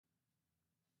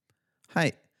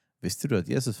Hei, visste du at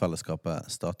Jesusfellesskapet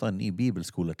starter en ny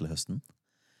bibelskole til høsten?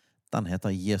 Den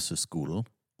heter Jesusskolen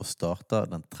og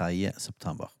starter den 3.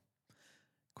 september.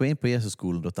 Gå inn på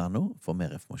jesusskolen.no for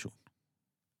mer informasjon.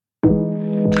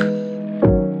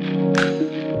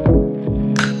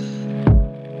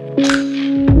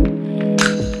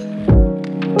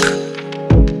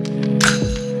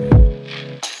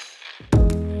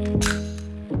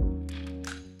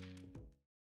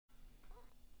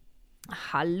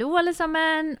 Hallo alle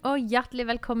sammen, og hjertelig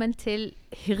velkommen til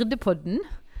Hyrdepodden.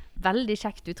 Veldig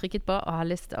kjekt du trykket på og har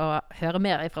lyst til å høre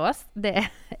mer fra oss. Det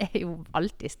er jo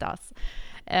alltid stas.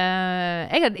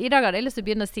 I dag hadde jeg lyst til å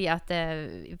begynne å si at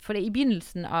for det, i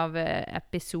begynnelsen av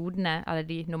episodene, eller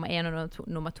de nummer 1 og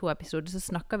nummer 2 episoder, så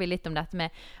snakker vi litt om dette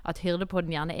med at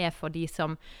Hyrdepodden gjerne er for de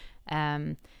som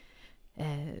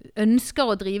ønsker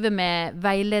å drive med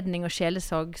veiledning og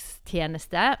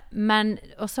sjelesorgstjeneste, men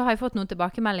også har jeg fått noen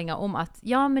tilbakemeldinger om at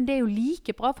ja, men det er jo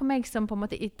like bra for meg som på en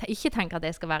måte ikke tenker at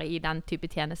jeg skal være i den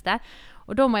type tjeneste,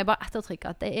 og da må jeg bare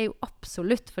ettertrykke at det er jo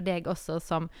absolutt for deg også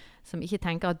som ikke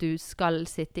tenker at du skal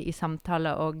sitte i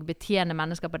samtale og betjene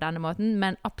mennesker på denne måten,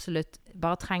 men absolutt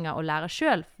bare trenger å lære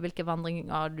selv hvilke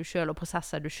vandringer du selv og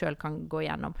prosesser du selv kan gå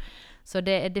igjennom. Så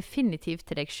det er definitivt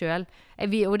til deg selv.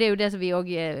 Og det er jo det som vi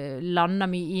også lander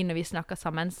mye i når vi snakker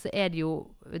sammen, så er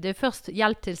det er først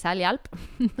hjelp til selvhjelp,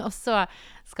 og så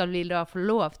skal vi da få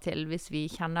lov til, hvis vi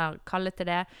kjenner kallet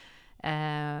til det,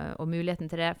 og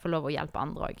muligheten til det, få lov å hjelpe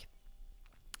andre også.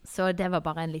 Så det var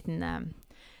bare en liten...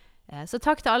 Så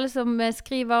takk til alle som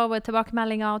skriver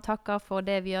tilbakemeldinger, og takker for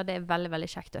det vi gjør. Det er veldig, veldig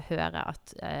kjekt å høre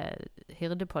at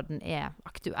Hyrdepodden er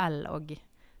aktuell og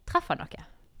treffer noe.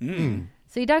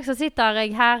 Så i dag så sitter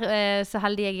jeg her, så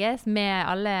heldig jeg er, med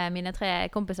alle mine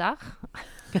 3 kompiser.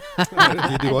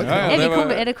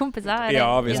 Er det kompiser?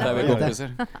 Ja, hvis det er vi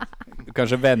kompiser.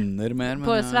 Kanskje venner mer. Men,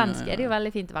 på svensk er det jo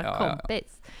veldig fint å være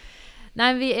kompis.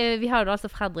 Nei, vi har jo altså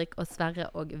Fredrik og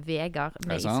Sverre og Vegard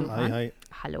med i sofaen. Hei.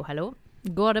 Hallo, hallo.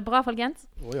 Går det bra, folkens?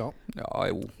 Ja.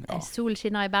 Ja. Sol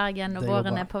skinner i Bergen, og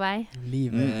våren er på vei.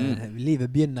 Livet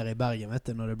begynner i Bergen, vet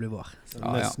du, når det blir vår.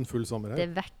 Nesten full sommer her.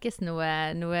 Det vekkes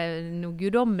noe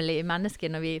gudommelig i mennesket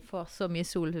når vi får så mye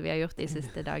sol som vi har gjort de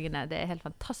siste dagene. Det er helt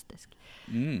fantastisk.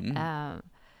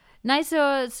 Nei,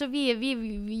 så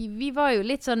vi var jo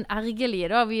litt sånn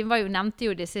ergerlige da. Vi nevnte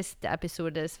jo det siste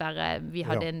episode, Sverre. Vi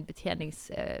hadde en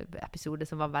betjeningsepisode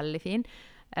som var veldig fin.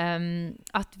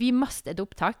 At vi mastet et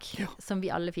opptak som vi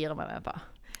alle 4 var med på.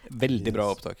 Veldig bra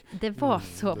opptak. Det var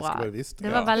så bra. Det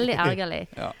var veldig ergerlig.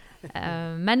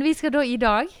 Men vi skal da i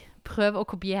dag prøve å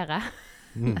kopiere.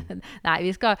 Nei,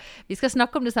 vi skal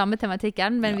snakke om det samme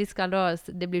tematikken, men det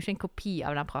blir jo ikke en kopi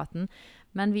av den praten.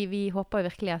 Men vi håper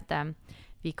virkelig at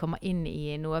vi kommer inn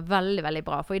i noe veldig, veldig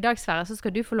bra. For i dag, Sverre, så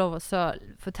skal du få lov å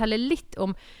fortelle litt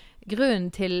om grunnen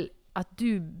til at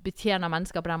du betjener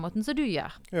mennesker på den måten som du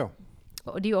gjør. Ja.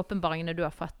 Og de åpenbaringene du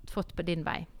har fått på din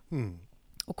vei.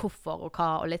 Og hvorfor og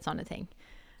hva og litt sånne ting.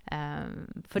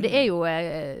 For det er jo,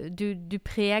 du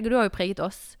har jo preget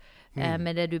oss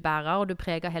med det du bærer, og du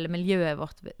preger hele miljøet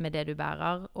vårt med det du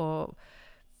bærer, og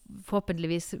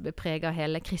forhåpentligvis preger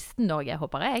hele Kristen-Norge,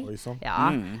 håper jeg. Ja,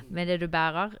 med det du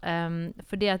bærer.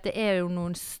 Fordi at det er jo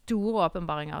noen store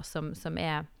åpenbaringer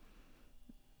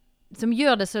som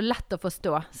gjør det så lett å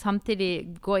forstå,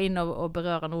 samtidig gå inn og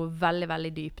berøre noe veldig,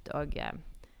 veldig dypt. Og,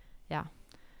 ja.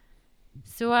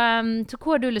 Så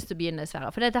hvor har du lyst til å begynne,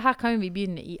 Sverre? For dette her kan jo vi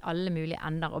begynne i alle mulige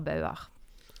ender og bauer.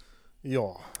 Ja,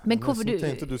 men jeg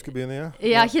tenkte du skulle begynne,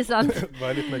 Ja, ikke sant?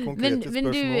 Vær litt mer konkrete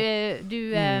spørsmål.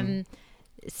 Men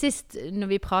sist når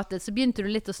vi pratet, så begynte du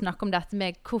litt å snakke om dette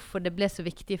med hvorfor det ble så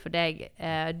viktig for deg.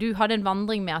 Du hadde en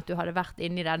vandring med at du hadde vært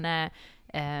inne i denne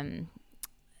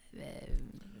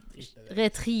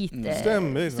retreat.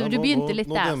 Stemmer. Så du begynte litt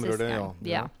der sist gang.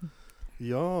 Ja.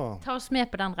 Ta oss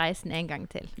med på den reisen en gang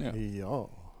til. Ja.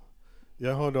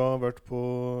 Jeg har da vært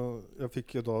jeg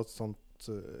fikk jo da et sånt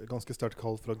ganske sterkt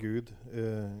kall fra Gud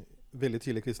veldig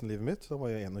tidlig i kristenlivet mitt. Da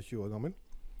var jeg 21 år gammel.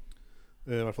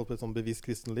 I hvert fall på et sånn bevisst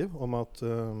kristenliv, om at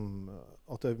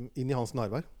jeg inn i hans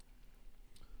nærvær.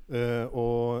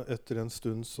 Og etter en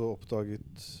stund så oppdaget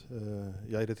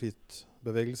jeg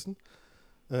retreatbevegelsen.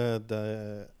 Det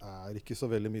er ikke så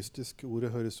veldig mystisk. Ordet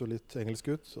høres jo litt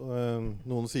engelsk ut.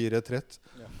 Noen sier retrett.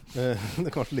 Det er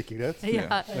kanskje like greit.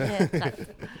 Ja,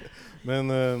 retrett.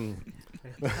 Men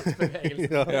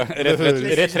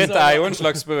retrett er jo en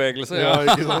slags bevegelse. Ja,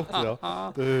 ikke sant? Ja.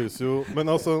 Det høres jo...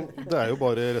 Men altså, det er jo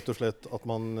bare rett og slett at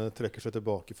man trekker seg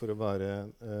tilbake for å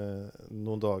være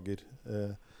noen dager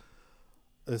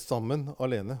sammen,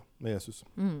 alene med Jesus.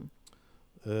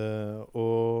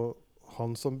 Og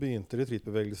han som begynte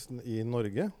retreatbevegelsen i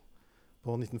Norge,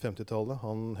 på 1950-tallet.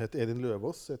 Han het Edin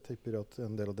Løvås. Jeg tipper at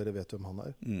en del av dere vet hvem han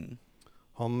er.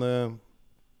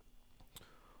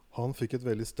 Han fikk et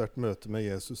veldig sterkt møte med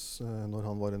Jesus når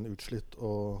han var en utslitt,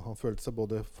 og han følte seg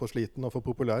både for sliten og for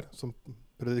populær som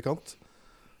predikant.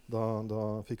 Da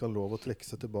fikk han lov å trekke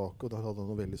seg tilbake, og da hadde han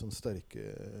noen veldig sånn sterke,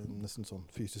 nesten sånn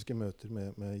fysiske møter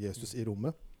med Jesus i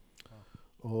rommet.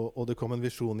 Og det kom en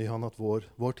visjon i han at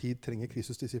vår tid trenger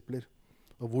Kristus disipler.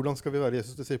 Og hvordan skal vi være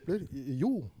Jesus disipler?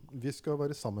 Jo, vi skal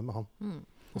være sammen med han.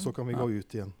 Og så kan vi gå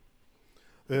ut igjen.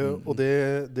 Og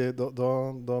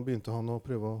da begynte han å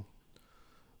prøve å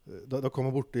Da kom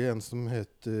han borti en som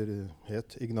het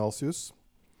Ignatius,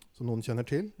 som noen kjenner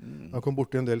til. Han kom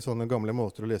borti en del sånne gamle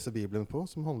måter å lese Bibelen på,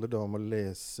 som handler da om å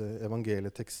lese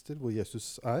evangelietekster hvor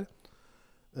Jesus er,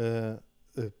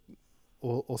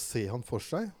 og se han for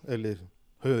seg, eller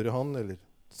høre han, eller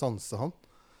sanse han.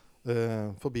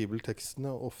 For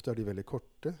bibeltekstene ofte er de veldig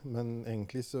korte, men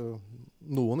egentlig så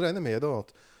noen regner med da at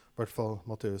i hvert fall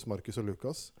Matteus, Markus og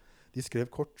Lukas, de skrev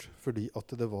kort fordi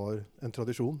at det var en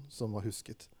tradisjon som var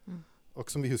husket.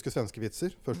 Akkurat som vi husker svenske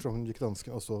vitser, først som gikk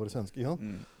danske, og så var det svenske. Ja.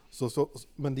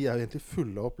 Men de er egentlig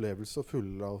fulle av opplevelser,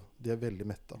 de er veldig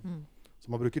metta.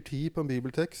 Så man bruker tid på en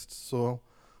bibeltekst, så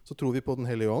tror vi på den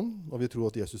hellige ånd, og vi tror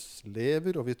at Jesus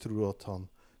lever, og vi tror at han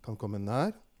kan komme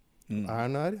nær, er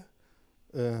nær.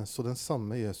 Så den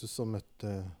samme Jesus som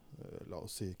møtte, la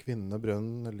oss si, kvinnene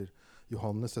brønnen, eller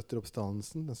Johannes etter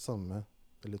oppstandelsen, den samme,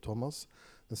 eller Thomas,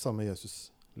 den samme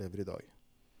Jesus lever i dag,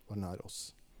 var nær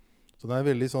oss. Så den er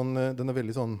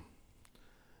veldig sånn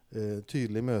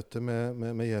tydelig møte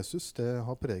med Jesus, det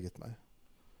har preget meg.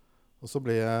 Og så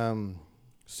ble jeg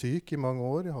syk i mange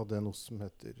år. Jeg hadde noe som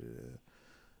heter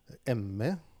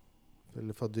ME,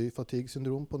 eller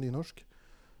fatigue-syndrom på nynorsk,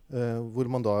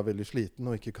 hvor man da er veldig sliten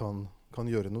og ikke kan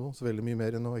gjøre noe, så veldig mye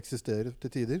mer enn å eksistere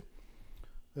til tider.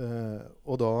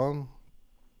 Og da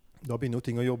begynner jo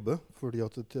ting å jobbe, fordi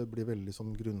at det blir veldig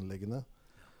sånn grunnleggende.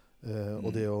 Og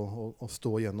det å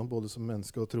stå igjennom både som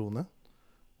menneske og troende.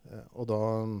 Og da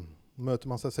møter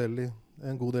man seg selv i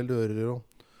en god del dører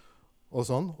og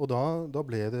sånn. Og da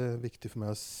ble det viktig for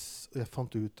meg, jeg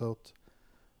fant ut at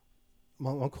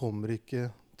man kommer ikke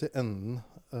til enden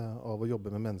av å jobbe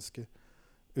med mennesker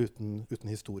uten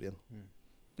historien.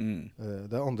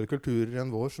 Det er andre kulturer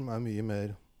enn vår som er mye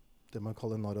mer det man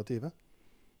kaller narrativet.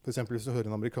 For eksempel hvis du hører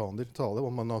en amerikaner tale,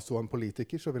 om man så en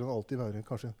politiker, så vil han alltid være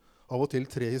kanskje av og til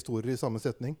 3 historier i samme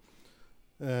setning.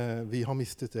 Vi har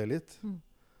mistet det litt.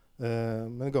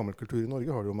 Men gammel kultur i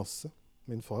Norge har det jo masse.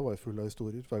 Min far var jo full av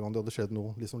historier. Hver gang det hadde skjedd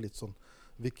noe liksom litt sånn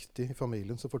viktig i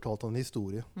familien, så fortalte han en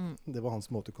historie. Det var hans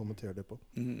måte å kommentere det på.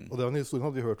 Og den historien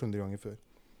hadde vi hørt 100 ganger før.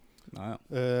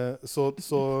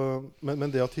 Men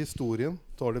det at historien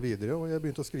tar det videre, og jeg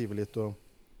begynte å skrive litt, og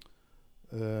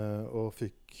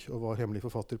var hemmelig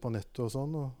forfatter på nettet og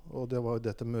sånn, og det var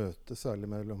dette møtet særlig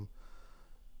mellom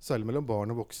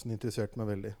barn og voksne interesserte meg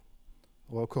veldig.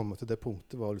 Og å komme til det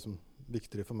punktet var liksom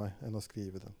viktigere for meg enn å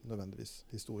skrive den nødvendigvis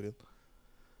historien.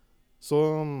 Så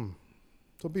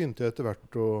begynte jeg etter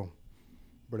hvert å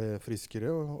ble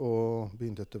friskere og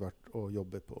begynte etter hvert å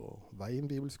jobbe på Veien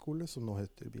bibelskole, som nå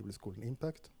heter Bibelskolen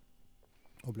Impact,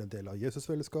 og ble en del av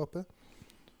Jesusfellesskapet.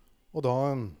 Og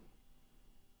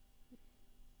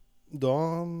da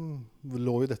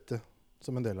lå jo dette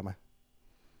som en del av meg.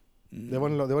 Det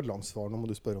var et langt svar, nå må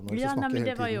du spørre om det. Ja, men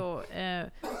det var jo,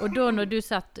 og da når du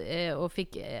satt og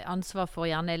fikk ansvar for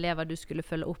gjerne elever du skulle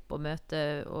følge opp og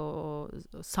møte og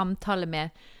samtale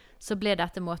med, så ble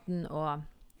dette måten å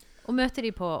møte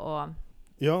de på.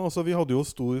 Ja, altså vi hadde jo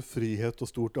stor frihet og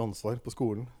stort ansvar på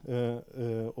skolen.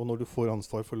 Og når du får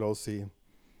ansvar for, la oss si,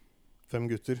 5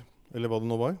 gutter, eller hva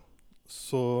det nå var,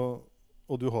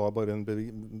 og du har bare en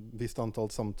visst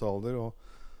antall samtaler,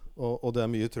 og det er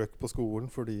mye trøkk på skolen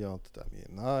fordi at det er mye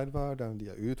nærvær, de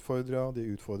er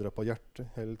utfordret på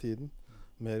hjertet hele tiden.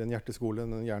 Mer en hjerteskole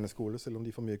enn en hjerneskole, selv om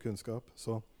de får mye kunnskap.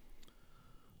 Så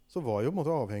var jeg jo på en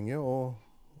måte avhengig av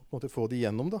å få det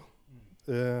igjennom da.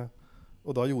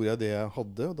 Og da gjorde jeg det jeg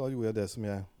hadde, og da gjorde jeg det som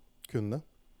jeg kunne.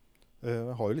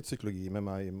 Jeg har jo litt psykologi med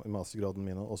meg i mastergraden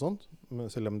min og sånt,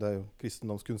 selv om det er jo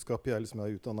kristendomskunnskap jeg liksom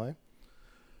er utdannet i.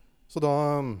 Så da,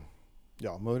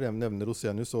 ja, må jeg nevne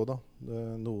Rosenius også da.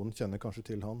 Noen kjenner kanskje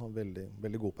til han er veldig,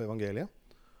 veldig god på evangeliet,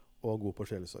 og god på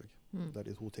sjelesorg. Det er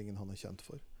de 2 tingene han er kjent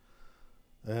for.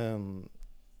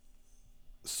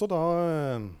 Så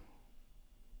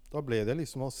da ble det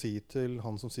liksom å si til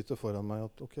han som sitter foran meg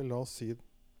at ok, la oss si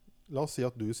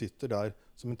at du sitter der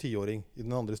som en 10-åring i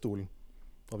den andre stolen.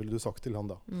 Hva ville du sagt til han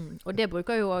da? Og det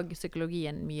bruker jo også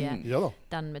psykologien mye, ja,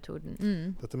 den metoden.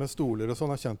 Dette med stoler og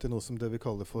sånn er kjent i noe som det vi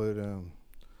kaller for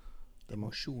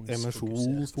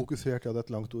Emosjonsfokusert, ja, det er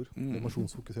et langt ord.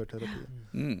 Emosjonsfokusert terapi.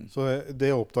 Så det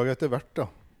jeg oppdaget etter hvert da,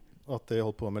 at det jeg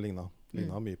holdt på med lignet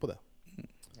mye på det.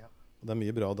 Og det er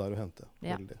mye bra der å hente.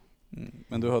 Veldig.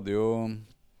 Men du hadde jo,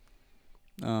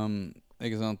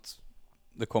 ikke sant,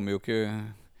 det kommer jo ikke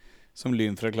som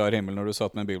lyn fra klar himmel når du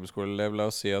satt med en bibelskoleelev. La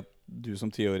oss si at du som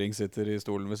 10-åring sitter i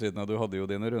stolen ved siden av. Du hadde jo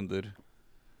dine runder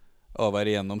av å være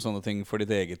igjennom sånne ting for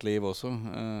ditt eget liv også.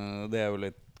 Det er jo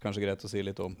kanskje greit å si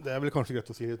litt om. Det er vel kanskje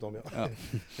greit å si litt om, ja.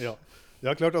 Ja. Det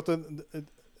er klart at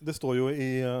det står jo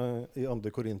i 2.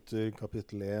 Korinter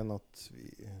kapittel 1 at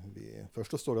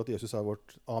først så står det at Jesus er vårt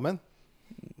amen.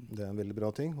 Det er en veldig bra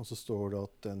ting. Og så står det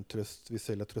at den trøst vi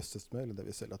selv er trøstet med, eller det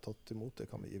vi selv har tatt imot, det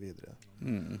kan vi gi videre.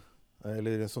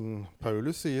 Eller som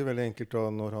Paulus sier veldig enkelt da,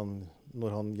 når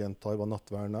han gjentar hva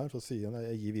nattverden er, så sier han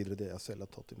jeg gir videre det jeg selv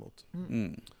har tatt imot.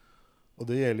 Og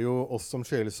det gjelder jo oss som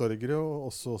sjelesorgere og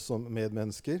også som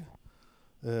medmennesker.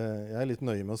 Jeg er litt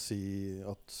nøye med å si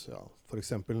at for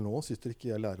eksempel nå sitter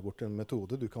ikke jeg lærer bort en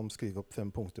metode du kan skrive opp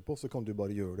 5 punkter på, så kan du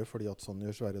bare gjøre det fordi at sånn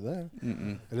gjør Sverre det,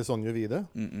 eller sånn gjør vi det.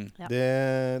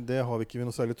 Det har vi ikke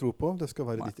noe særlig tro på, det skal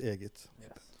være ditt eget.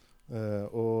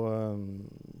 Og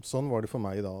sånn var det for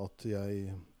meg da, at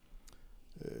jeg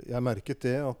merket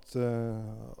det at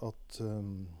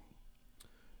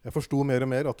jeg forstod mer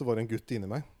og mer at det var en gutt inni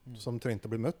meg som trengte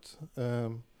å bli møtt.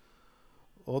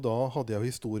 Og da hadde jeg jo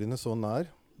historiene så nær,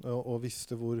 og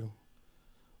visste hvor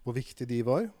viktig de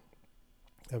var.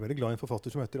 Jeg er veldig glad i en forfatter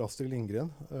som heter Astrid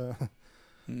Lindgren.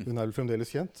 Hun er vel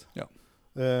fremdeles kjent. Ja.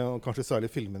 Og kanskje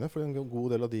særlig filmene, for en god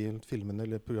del av de filmene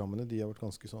eller programmene, de har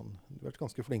vært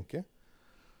ganske flinke.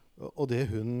 Og det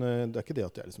er ikke det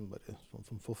at jeg liksom bare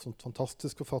sånn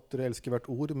fantastisk forfatter, jeg elsker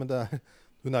hvert ord, men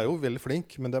hun er jo veldig flink,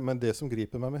 men det som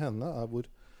griper meg med henne er hvor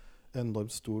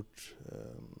enormt stort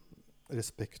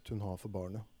respekt hun har for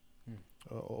barnet,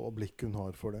 og blikk hun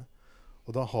har for det.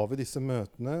 Og da har vi disse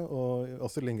møtene, og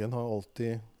Astrid Lindgren har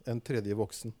alltid en tredje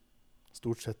voksen,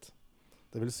 stort sett.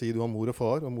 Det vil si du har mor og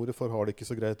far har det ikke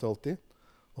så greit alltid.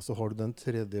 Og så har du den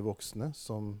tredje voksne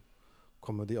som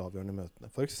kommer med de avgjørende møtene.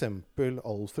 For eksempel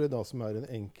Alfred, da, som er en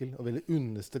enkel, og veldig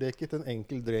understreket, en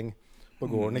enkel dreng på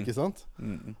gården, ikke sant?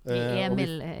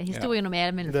 Historien om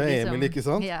Emil. Det er Emil, ikke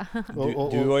sant? Ja. Du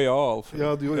og jeg, Alfred.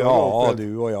 Ja, du og jeg, Alfred.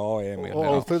 Du og jeg, Emil.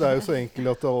 Og Alfred er jo så enkel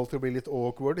at det alltid blir litt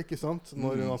awkward, ikke sant?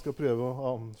 Når man skal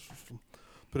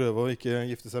prøve å ikke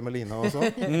gifte seg med Lina og sånn.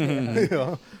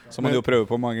 Ja. Som man jo prøver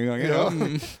på mange ganger. Ja.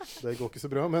 Det går ikke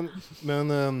så bra. Men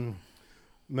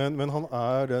han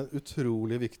er det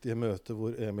utrolig viktige møtet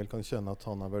hvor Emil kan kjenne at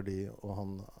han har verdi, og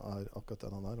han er akkurat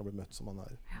den han er, og blir møtt som han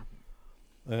er.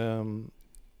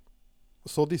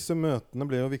 Så disse møtene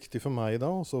ble jo viktig for meg da,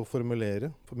 også å formulere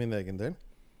for min egen del.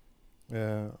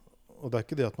 Og det er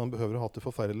ikke det at man behøver å ha det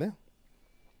forferdelig.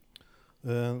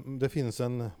 Det finnes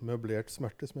en møblert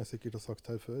smerte, som jeg sikkert har sagt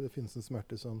her før. Det finnes en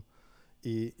smerte som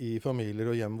i familier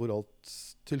og hjem hvor alt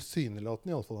tilsynelatende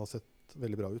i alle fall har sett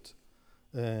veldig bra ut.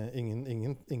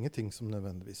 Ingenting som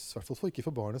nødvendigvis, i hvert fall ikke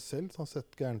for barnet selv, som har sett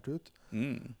gærent ut.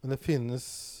 Men det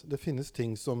finnes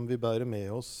ting som vi bærer med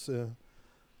oss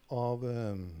av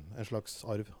en slags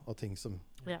arv av ting som...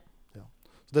 Ja.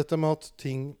 Så dette med at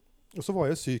ting... Og så var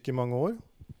jeg syk i mange år.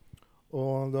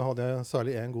 Og da hadde jeg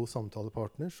særlig en god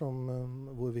samtalepartner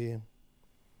hvor det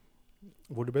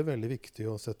ble veldig viktig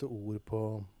å sette ord på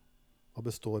hva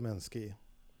består mennesket i.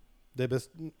 Det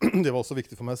var også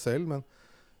viktig for meg selv, men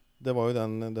det var jo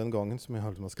den gangen som jeg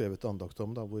hadde skrevet andakt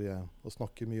om, da, hvor jeg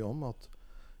snakker mye om at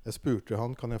jeg spurte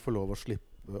han, kan jeg få lov å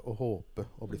slippe å håpe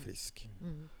å bli frisk?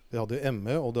 Jeg hadde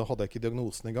ME, og da hadde jeg ikke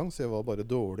diagnosen engang, så jeg var bare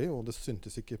dårlig, og det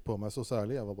syntes ikke på meg så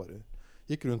særlig. Jeg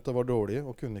gikk rundt og var dårlig,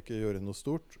 og kunne ikke gjøre noe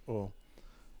stort, og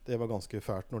det var ganske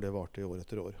fælt når det varte i år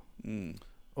etter år.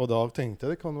 Og da tenkte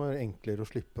jeg det kan være enklere å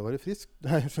slippe å være frisk.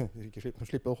 Nei, ikke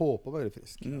slippe å håpe å være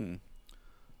frisk.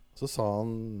 Så sa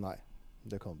han, nei,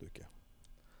 det kan du ikke.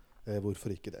 Hvorfor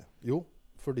ikke det? Jo,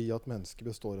 fordi at mennesket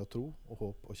består av tro og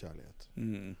håp og kjærlighet.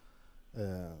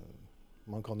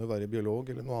 Man kan jo være biolog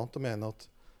eller noe annet og mene at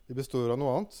vi består av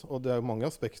noe annet, og det er jo mange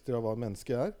aspekter av hva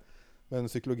mennesket er, men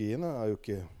psykologien er jo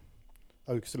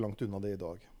ikke så langt unna det i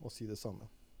dag å si det samme.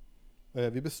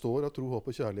 Vi består av tro, håp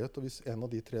og kjærlighet, og hvis en av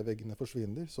de 3 veggene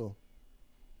forsvinner, så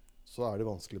er det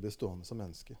vanskelig å bli stående som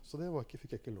menneske. Så det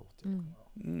fikk jeg ikke lov til.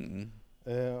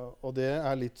 Og det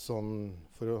er litt sånn,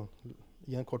 for å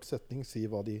i en kort setning si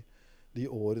hva de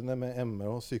årene med ME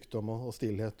og sykdom og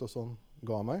stillhet og sånn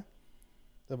ga meg.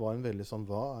 Det var en veldig sånn,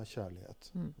 hva er kjærlighet?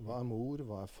 Hva er mor,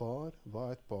 hva er far, hva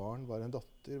er et barn, hva er en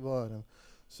datter, hva er en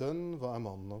sønn, hva er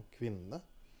mann og kvinne,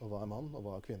 og hva er mann, og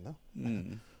hva er kvinne?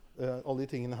 Alle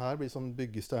de tingene her blir sånn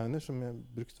byggesteiner som jeg har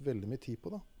brukt veldig mye tid på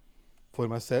da. for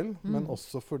meg selv, men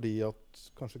også fordi at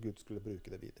kanskje Gud skulle bruke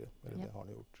det videre. Eller det har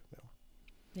han gjort. Ja.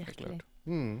 Virkelig.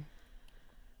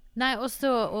 Nei, også,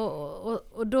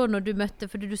 og da når du møtte,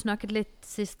 fordi du snakket litt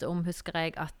sist om, husker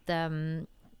jeg, at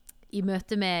i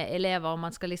møte med elever,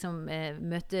 man skal liksom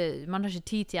møte, man har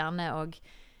ikke tid til gjerne, og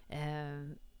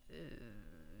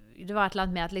det var et eller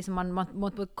annet med at liksom man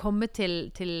måtte komme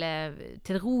til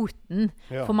roten,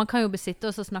 for man kan jo besitte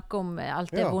og snakke om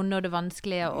alt det vonde og det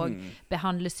vanskelige, og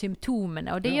behandle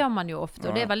symptomene, og det gjør man jo ofte,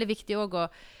 og det veldig viktig også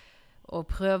å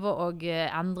prøve å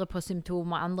endre på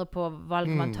symptomer, endre på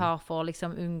valg man tar for å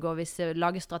liksom unngå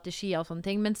lage strategier og sånne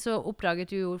ting, men så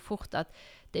oppdaget du jo fort at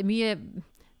det mye,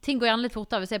 ting går gjerne litt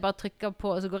fortere hvis jeg bare trykker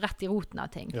på og så går rett i roten av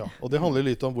ting. Ja, og det handler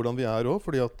litt om hvordan vi også,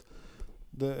 fordi at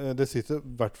det sitter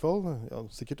i hvert fall,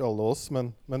 sikkert alle oss,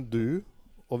 men du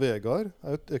og Vegard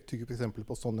jo et typisk eksempel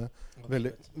på sånne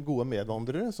veldig gode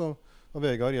medvandrere, så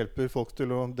Vegard hjelper folk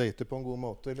til å date på en god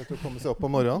måte, eller til å komme seg opp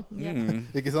om morgenen,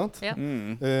 ikke sant? Ja.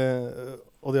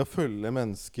 Og det å følge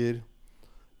mennesker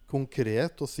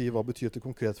konkret og si hva betyr det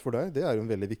konkret for deg, det jo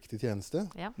en veldig viktig tjeneste,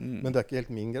 men det ikke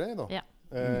helt min greie da. Ja.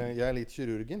 Jeg litt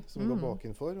kirurgen som går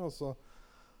bakenfor,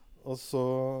 og så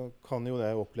kan jo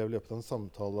jeg oppleve i løpet av en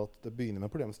samtale at det begynner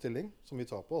med problemstilling, som vi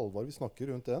tar på alvor, vi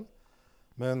snakker rundt den.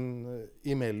 Men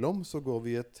imellom så går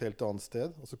vi et helt annet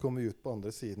sted, og så kommer vi ut på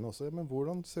andre siden også. Men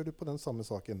hvordan ser du på den samme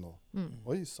saken nå?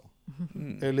 Oi, så.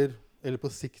 Eller på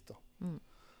sikt da.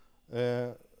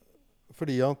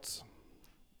 Fordi at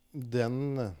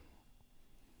den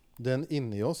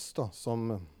inni oss da,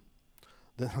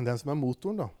 den som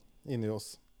motoren da, inni oss,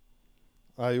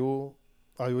 jo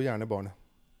gjerne barnet.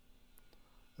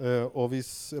 Og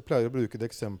hvis jeg pleier å bruke det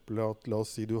eksempelet at la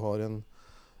oss si du har en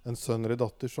sønn eller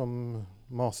datter som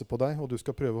maser på deg, og du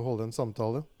skal prøve å holde en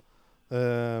samtale.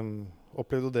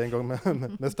 Opplevde du det en gang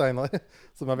med Steinar,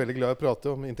 som veldig glad i å prate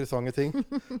om interessante ting.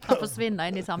 Han forsvinner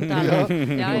inn i samtalen.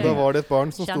 Og da var det et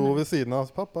barn som sto ved siden av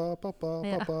pappa,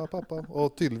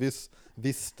 og tydeligvis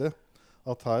visste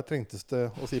at her trengtes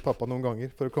det å si pappa noen ganger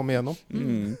for å komme igjennom.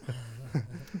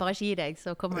 Bare ikke gi deg,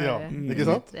 så kommer du ikke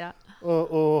sant? Ja.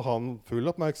 Og han full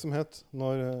oppmerksomhet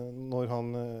når han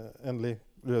endelig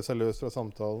løser seg løs fra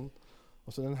samtalen.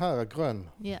 Og så den her grønn.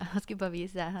 Ja, han skulle bare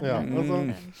vise henne. Ja,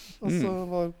 og så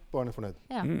var barnet fornøyd.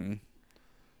 Ja.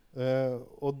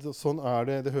 Og sånn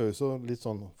det høres jo litt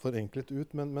sånn forenklet ut,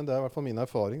 men det i hvert fall min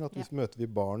erfaring at hvis møter vi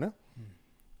barnet,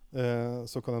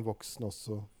 så kan en voksen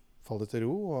også falle til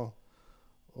ro,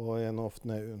 og jeg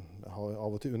har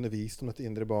av og til undervist om dette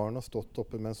indre barnet og stått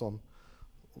oppe med en sånn,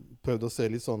 prøvd å se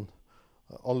litt sånn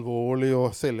alvorlig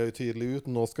og selvhøytidelig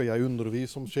ut. Nå skal jeg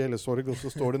undervise om sjelesorg, og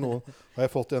så står det noe. Har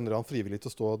jeg fått en eller annen frivillig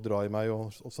til å stå og dra i meg,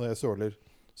 og så jeg søler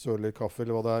kaffe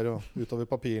eller hva det og utover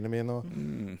papirene mine,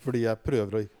 fordi jeg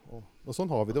prøver og sånn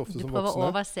har vi det ofte som voksne. Du prøver å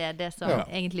overse det som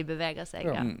egentlig beveger seg.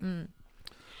 Ja.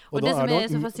 Og det som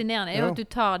så fascinerende jo at du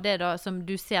tar det da, som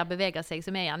du ser beveger seg,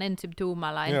 som gjerne en symptom,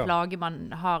 eller en plage man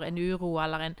har, en uro,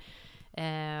 eller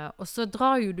og så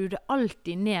drar jo du det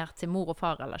alltid ned til mor- og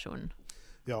far-relasjonen.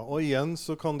 Ja, og igjen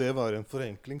så kan det være en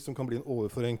forenkling som kan bli en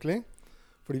overforenkling,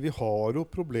 fordi vi har jo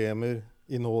problemer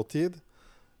i nåtid,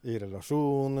 i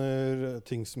relasjoner,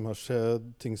 ting som har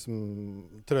skjedd,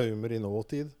 traumer i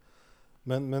nåtid.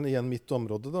 Men igjen mitt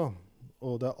område da,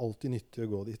 og det alltid nyttig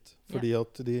å gå dit, fordi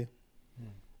at de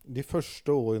første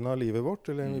årene av livet vårt,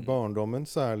 eller i barndommen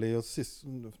særlig,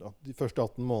 de første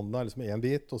 18 månedene liksom en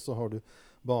bit, og så har du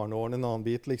barneårene en annen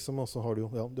bit, liksom, og så har du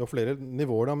har flere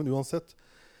nivåer da, men uansett,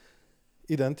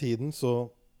 i den tiden så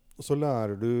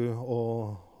lærer du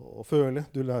å føle,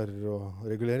 du lærer å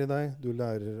regulere deg, du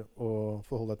lærer å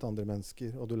forholde deg til andre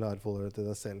mennesker, og du lærer å forholde deg til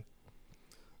deg selv.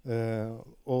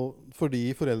 Og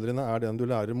fordi foreldrene den du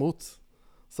lærer mot,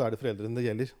 så det foreldrene det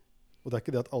gjelder. Og det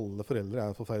ikke det at alle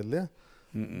foreldre forferdelige,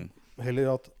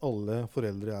 heller at alle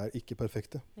foreldre ikke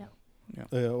perfekte. Ja.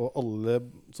 Og alle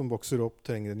som vokser opp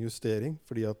trenger en justering,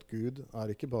 fordi at Gud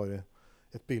ikke bare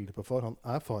et bilde på far, han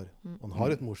far. Han har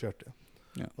et morshjerte.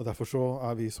 Ja. Og derfor så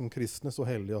vi som kristne så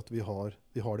heldige at vi har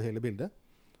det hele bildet.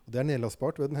 Og det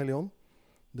nedlastbart ved Den hellige ånd.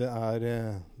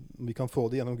 Vi kan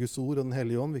få det gjennom Guds ord og Den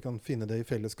hellige ånd. Vi kan finne det i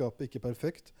fellesskapet, ikke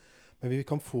perfekt. Men vi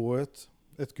kan få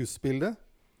et Gudsbilde.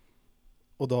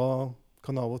 Og da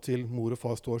kan av og til mor og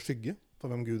far stå og skygge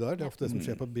for hvem Gud Det ofte det som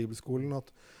skjer på bibelskolen,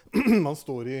 at man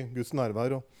står i Guds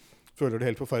nærvær og føler det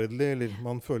helt forferdelig, eller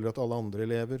man føler at alle andre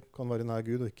elever kan være nær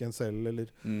Gud, og ikke en selv,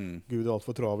 eller Gud alt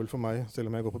for travel for meg,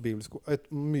 selv om jeg går på bibelskole.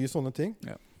 Mye sånne ting.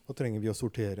 Ja. Da trenger vi å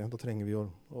sortere, da trenger vi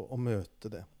å møte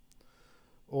det.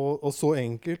 Og så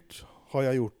enkelt har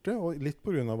jeg gjort det, og litt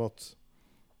på grunn av at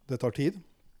det tar tid,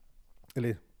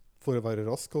 eller for å være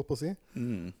rask, holdt på å si.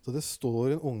 Så det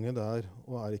står en unge der,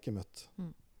 og ikke møtt.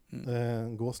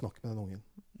 Gå og snakk med den ungen.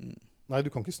 Nei, du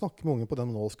kan ikke snakke med ungen på den,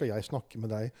 nå skal jeg snakke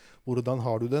med deg. Hvordan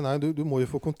har du det? Nei, du må jo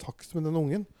få kontakt med den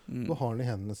ungen. Du har den i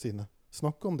hendene sine.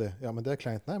 Snakk om det. Ja, men det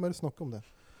kleint. Nei, bare snakk om det.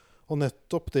 Og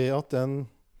nettopp det at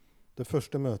det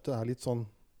første møtet litt sånn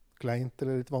kleint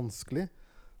eller litt vanskelig,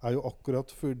 jo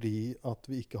akkurat fordi at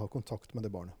vi ikke har kontakt med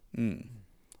det barnet.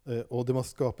 Og det må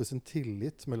skapes en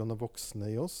tillit mellom de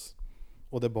voksne i oss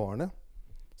og det barnet,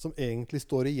 som egentlig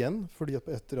står igjen, fordi at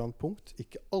på et eller annet punkt,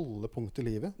 ikke alle punkt i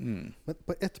livet, men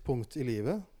på ett punkt i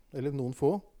livet, eller noen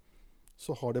få,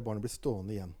 så har det barnet blitt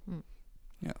stående igjen.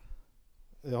 Ja.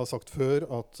 Jeg har sagt før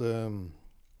at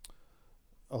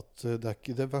det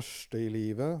ikke det verste i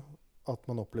livet at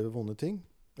man opplever vonde ting,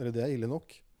 eller det ille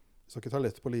nok. Jeg skal ikke ta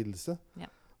lett på lidelse. Ja.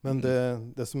 Men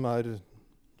det som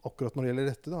akkurat når det gjelder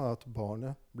dette, da, at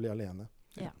barnet blir alene.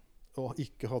 Ja. Og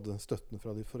ikke hadde den støtten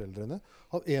fra de foreldrene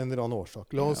av en eller annen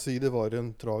årsak. La oss si det var en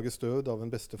tragisk død av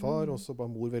en bestefar, og så var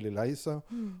mor veldig lei seg,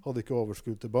 hadde ikke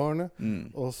overskudd til barnet,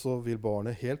 og så vil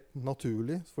barnet helt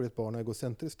naturlig, fordi et barn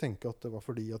egosentrisk, tenke at det var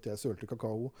fordi at jeg sølte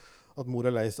kakao, at mor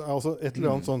lei seg, altså et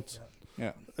eller annet sånt.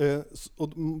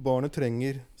 Og barnet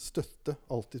trenger støtte,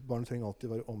 alltid. Barnet trenger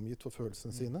alltid være omgitt for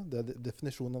følelsene sine.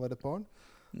 Definisjonen av å være et barn,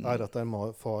 at det en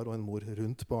far og en mor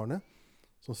rundt barnet,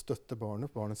 som støtter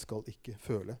barnet. Barnet skal ikke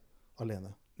føle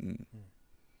alene.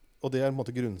 Og det på en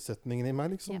måte grunnsetningen i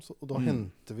meg, liksom. Og da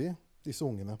henter vi disse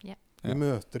ungene. Vi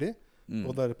møter de,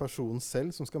 og det personen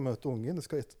selv som skal møte ungen. Det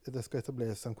skal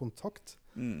etableres en kontakt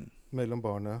mellom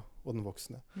barnet og den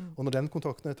voksne. Og når den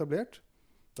kontakten etablert,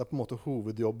 det på en måte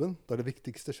hovedjobben, det det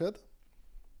viktigste skjedd.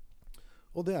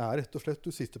 Og det rett og slett,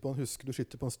 du sitter på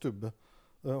en stubbe.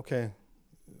 Ok,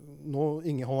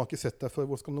 han har ikke sett deg før,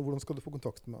 hvordan skal du få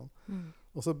kontakt med han?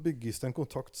 Og så bygges det en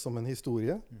kontakt som en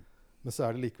historie, men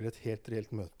så det likevel et helt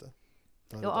reelt møte.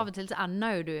 Og av og til så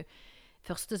ender jo du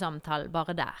første samtale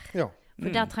bare der. Ja. For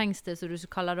der trengs det, så du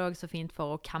kaller det også så fint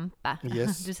for å campe.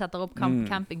 Yes. Du setter opp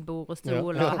campingbord og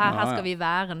stol, og her skal vi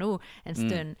være nå en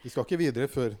stund. Vi skal ikke videre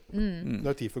før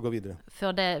det tid for å gå videre.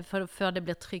 Før det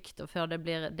blir trygt, og før det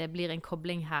blir en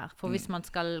kobling her. For hvis man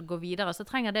skal gå videre, så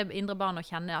trenger det indre barn å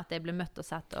kjenne at det blir møtt og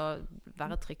sett og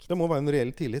være trygt. Det må være en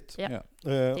reell tillit. Ja.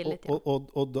 Tillit, ja.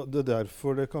 Og det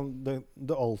derfor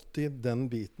det alltid den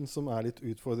biten som litt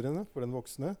utfordrende for den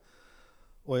voksne,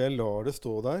 og jeg lar det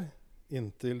stå der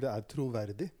inntil det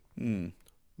troverdig.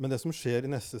 Men det som skjer i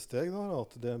neste steg, da,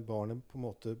 at det barnet på en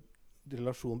måte,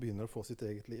 relasjonen begynner å få sitt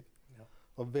eget liv. Ja.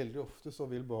 Og veldig ofte så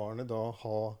vil barnet da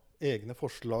ha egne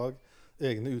forslag,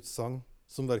 egne utsagn,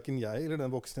 som hverken jeg eller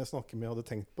den voksne jeg snakker med hadde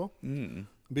tenkt på.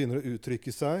 Begynner å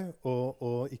uttrykke seg,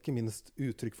 og ikke minst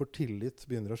uttrykk for tillit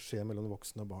begynner å skje mellom den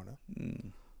voksne og barnet.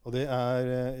 Og det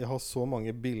jeg har så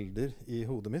mange bilder i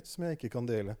hodet mitt som jeg ikke kan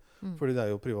dele, fordi det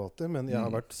jo private, men jeg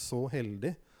har vært så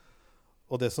heldig.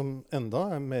 Og det som enda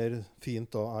mer fint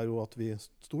da, jo at vi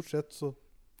stort sett så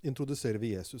introduserer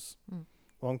vi Jesus.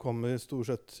 Og han kommer stort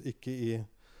sett ikke i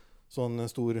sånn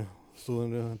stor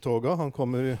toga, han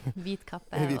kommer i hvit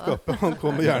kappe. Han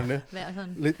kommer gjerne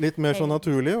litt mer sånn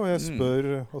naturlig, og jeg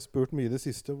har spurt mye i det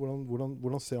siste,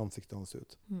 hvordan ser ansiktet hans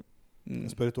ut?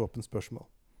 Jeg spør et åpent spørsmål.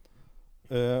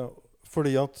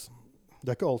 Fordi at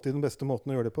det ikke alltid den beste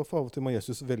måten å gjøre det på, for av og til må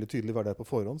Jesus veldig tydelig være der på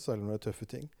forhånd, særlig når det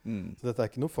tøffe ting. Så dette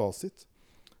ikke noe fasit.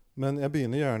 Men jeg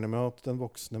begynner gjerne med at den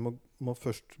voksne må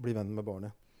først bli venn med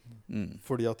barnet.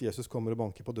 Fordi at Jesus kommer og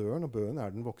banker på døren, og bøen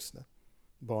den voksne.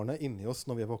 Barnet inni oss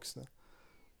når vi voksne.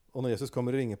 Og når Jesus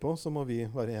kommer og ringer på, så må vi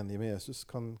være enige med Jesus.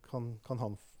 Kan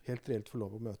han helt reelt få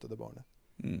lov å møte det barnet.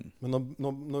 Men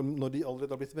når de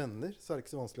allerede har blitt venner, så det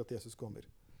ikke så vanskelig at Jesus kommer.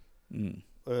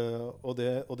 Og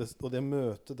det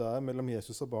møtet der mellom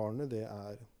Jesus og barnet,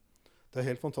 det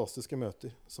helt fantastiske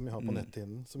møter som jeg har på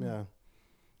netthinnen, som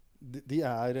de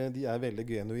veldig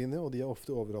genuine, og de ofte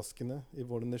overraskende i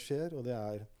hvordan det skjer, og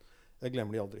jeg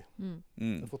glemmer de aldri.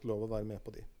 Jeg har fått lov å være med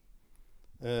på de.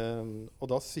 Og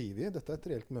da sier vi, dette et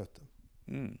reelt møte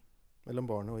mellom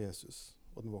barnet og Jesus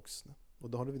og den voksne. Og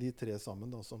da har vi de tre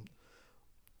sammen da, som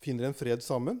finner en fred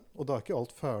sammen, og da ikke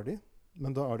alt ferdig,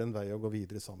 men da det en vei å gå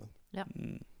videre sammen. Ja.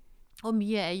 Og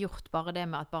mye gjort bare det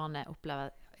med at barnet opplever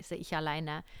seg ikke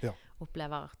alene,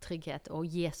 opplever trygghet, og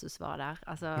Jesus var der.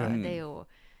 Altså, det jo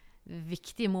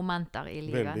viktige momenter i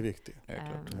livet. Veldig viktig,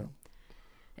 helt klart.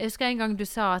 Jeg husker en gang du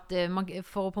sa at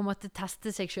for å på en måte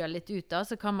teste seg selv litt ut da,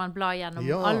 så kan man bla gjennom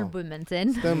albumen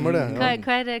sin. Stemmer det.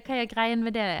 Hva greien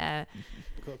med det?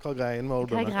 Hva greien med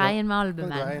albumet? Hva greien med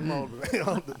albumen?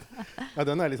 Ja,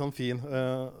 den litt sånn fin,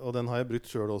 og den har jeg brukt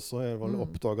selv også. Jeg har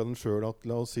oppdaget den selv at,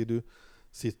 la oss si du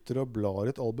sitter og blar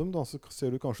et album, da, så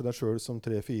ser du kanskje deg selv som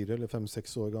 3, 4 eller 5,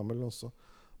 6 år gammel, og så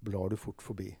blar du fort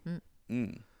forbi.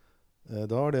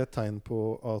 Da det et tegn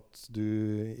på at du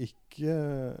ikke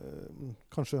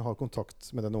kanskje har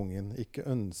kontakt med den ungen, ikke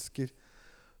ønsker,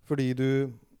 fordi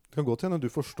du kan gå til henne, du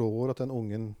forstår at den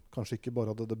ungen kanskje ikke bare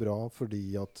hadde det bra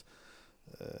fordi at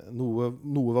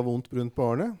noe var vondt rundt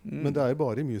barnet, men det jo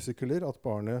bare i musikaler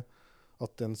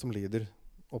at den som lider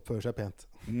oppfører seg pent.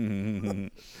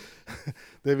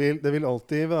 Det vil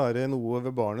alltid være noe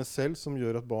ved barnet selv som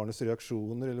gjør at barnets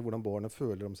reaksjoner, eller hvordan barnet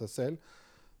føler om seg selv,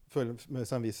 føler med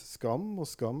seg en viss skam, og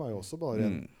skam jo også bare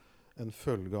en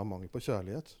følge av mangel på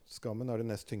kjærlighet. Skammen det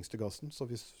nest tyngste gassen, så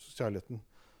hvis kjærligheten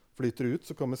flyter ut,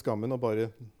 så kommer skammen og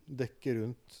bare dekker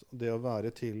rundt det å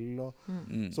være til.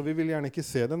 Så vi vil gjerne ikke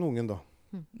se den ungen da.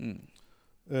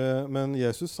 Men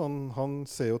Jesus, han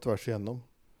ser jo tvers igjennom.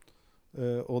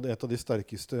 Og et av de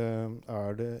sterkeste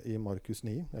det i Markus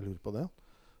 9, jeg lurer på det.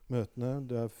 Møtene,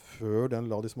 det før den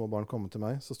la de små barn komme til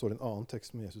meg, så står det en annen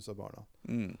tekst med Jesus og barna.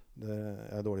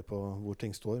 Jeg dårlig på hvor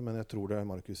ting står, men jeg tror det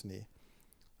Markus 9.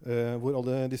 Hvor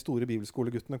alle de store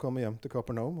bibelskoleguttene kommer hjem til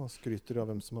Kapernaum og skryter av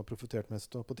hvem som har profetert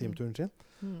mest på timeturen sin.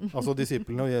 Altså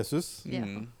disiplene og Jesus.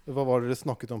 Hva var det dere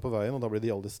snakket om på veien? Og da ble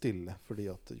de alle stille, fordi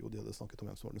at, de hadde snakket om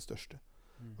hvem som var den største.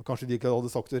 Og kanskje de ikke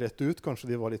hadde sagt det rett ut, kanskje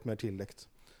de var litt mer tillekt.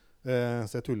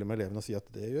 Så jeg tuller med elevene og sier at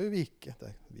det gjør vi ikke.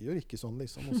 Vi gjør ikke sånn,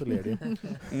 liksom. Og så ler de.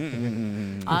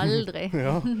 Aldri.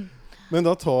 Ja. Men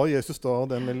da tar Jesus da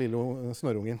den lille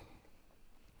snørrungen.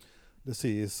 Det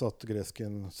sies at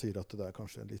gresken sier at det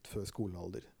kanskje litt før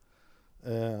skolealder.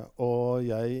 Og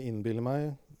jeg innbiller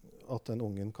meg at den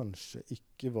ungen kanskje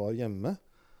ikke var hjemme,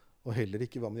 og heller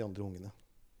ikke var med de andre ungene.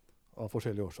 Av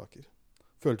forskjellige årsaker.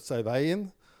 Følte seg i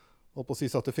veien, og på å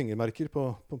si satte fingermerker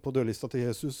på dødlista til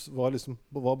Jesus, var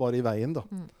bare i veien da.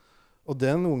 Og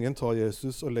den ungen tar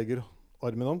Jesus og legger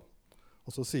armen om,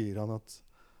 og så sier han at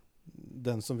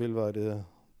den som vil være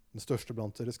den største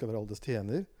blant dere skal være alles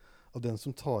tjener, og den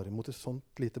som tar imot et sånt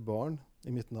lite barn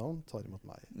i mitt navn, tar imot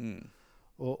meg.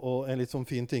 Og en litt sånn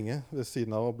fin tinge ved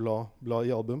siden av å bla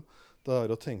i album,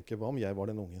 det å tenke, hva om jeg var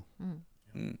den ungen?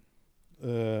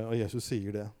 Og Jesus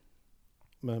sier det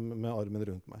med armen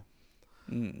rundt meg.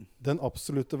 Den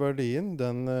absolutte verdien,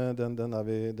 den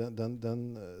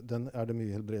det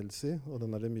mye helbredelse i, og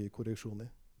den det mye korreksjon i.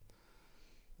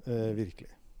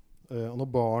 Virkelig. Og når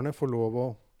barnet får lov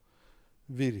å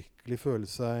virkelig føle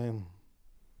seg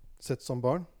sett som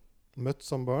barn, møtt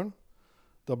som barn,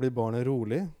 da blir barnet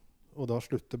rolig, og da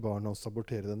slutter barnet å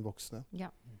sabotere den voksne. Ja.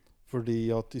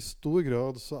 Fordi at i stor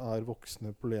grad så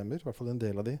voksne problemer, i hvert fall en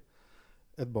del av de,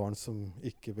 et barn som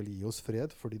ikke vil gi oss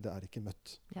fred, fordi det ikke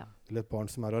møtt. Ja. Eller et barn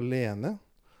som alene,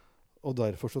 og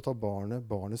derfor så tar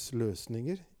barnets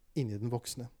løsninger inn i den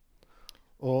voksne.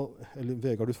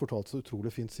 Vegard, du fortalte så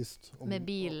utrolig fint sist med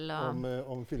bil og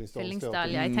om Fyllingsdal.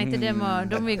 Jeg tenkte da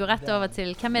må vi gå rett over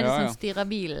til hvem det som styrer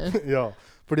bilen. Ja,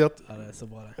 fordi at det så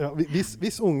bra det. Ja,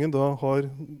 hvis ungen da har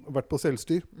vært på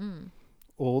selvstyr,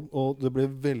 og det blir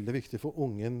veldig viktig for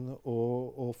ungen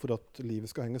og for at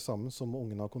livet skal henge sammen, så må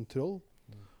ungen ha kontroll.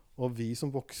 Og vi som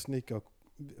voksne ikke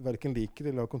hverken liker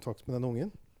eller har kontakt med den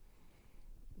ungen,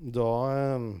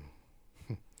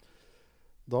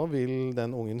 da vil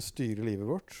den ungen styre livet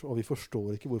vårt, og vi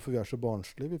forstår ikke hvorfor vi så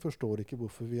barnslige, vi forstår ikke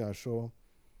hvorfor vi så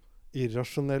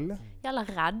irrasjonelle. Eller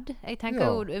redd. Jeg tenker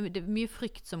jo det mye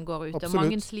frykt som går ut, Absolutt. Og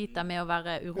mange sliter med å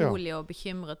være urolig og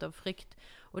bekymret og frykt.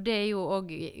 Og det jo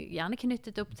også gjerne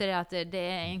knyttet opp til det at det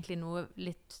egentlig noe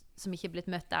litt som ikke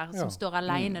blitt møtt der, som står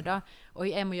alene da, og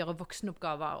jeg må gjøre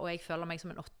voksenoppgaver, og jeg føler meg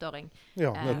som en 8-åring.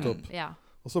 Ja, nettopp.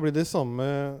 Og så blir det samme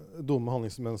dumme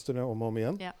handlingsmønstrene om og om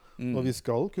igjen. Ja. Og vi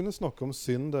skal kunne snakke om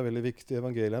synd, det veldig viktig,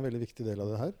 evangeliet en veldig viktig del av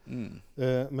det her.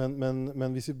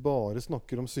 Men hvis vi bare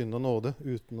snakker om synd og nåde,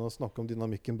 uten å snakke om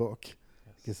dynamikken bak,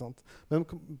 ikke sant? Men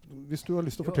hvis du har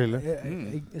lyst til å fortelle.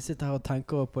 Jeg sitter her og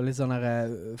tenker på litt sånn her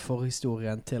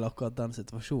forhistorien til akkurat den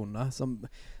situasjonen da, som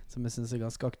jeg synes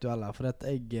ganske aktuell her. For at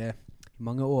i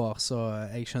mange år så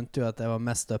jeg skjønte jo at jeg var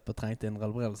mest opp og trengte indre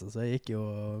helbredelse, så jeg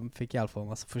fikk hjelp for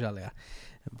masse forskjellige.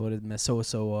 Både med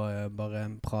og bare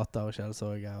prater og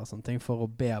sjelesorg og sånne ting for å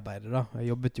bearbeide da. Jeg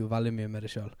jobbet jo veldig mye med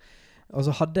det selv. Og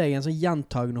så hadde jeg en sånn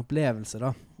gjentagende opplevelse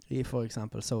da, i for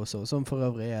eksempel som for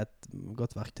øvrig et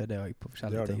godt verktøy det også på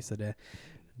forskjellige ting, så det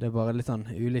bare litt sånn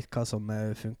ulikt hva som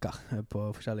funker på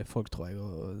forskjellige folk, tror jeg, og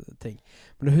ting.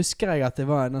 Men da husker jeg at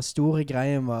den store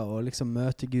greien var å liksom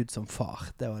møte Gud som far.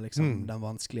 Det var liksom den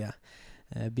vanskelige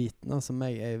biten som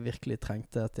jeg virkelig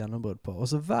trengte et gjennombrudd på. Og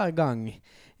så hver gang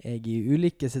jeg i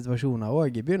ulike situasjoner,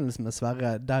 og i begynnelsen med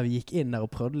Sverre, der vi gikk inn der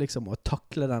og prøvde liksom å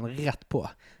takle den rett på,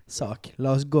 sak.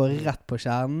 La oss gå rett på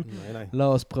kjernen. Nei. La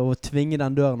oss prøve å tvinge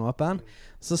den døren åpen.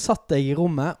 Så satt jeg i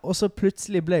rommet, og så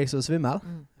plutselig ble jeg så svimmel,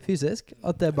 fysisk,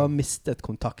 at jeg bare mistet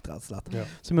kontakt, rett og slett. Ja.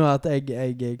 Som gjør at jeg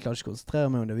klarte ikke å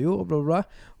konsentrere meg om det vi gjorde, bla bla bla.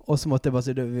 Og så måtte jeg bare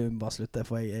si, vi må bare slutte,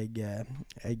 for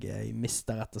jeg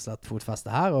mister rett og slett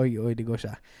fotfestet her, og det går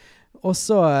ikke. Og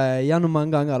så gjennom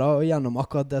mange ganger da, og gjennom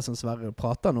akkurat det som Sverre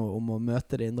prater nå, om å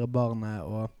møte det indre barnet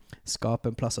og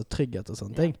skape en plass av trygghet og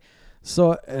sånne ting,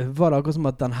 så var det akkurat som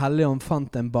at den hellige ånd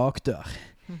fant en bakdør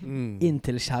inn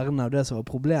til kjernen av det som var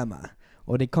problemet.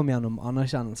 Og det kom gjennom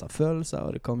anerkjennelse av følelser,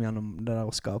 og det kom gjennom det der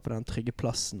å skape den trygge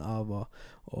plassen av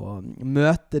å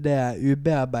møte det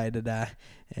ubearbeidede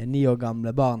 9 år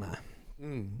gamle barnet.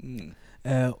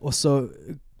 Og så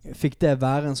fikk det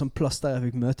være en sånn plass der jeg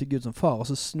fikk møte Gud som far, og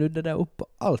så snudde det opp på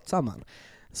alt sammen.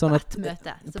 Sånn på ett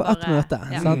møte. På ett møte.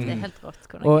 Ja, sant? det er helt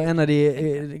rått. Og en av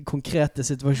de konkrete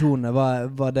situasjonene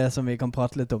var det som vi kan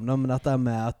prate litt om, da, men dette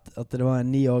med at det var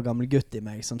en 9 år gammel gutt i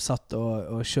meg som satt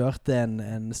og kjørte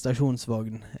en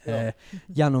stasjonsvogn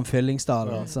gjennom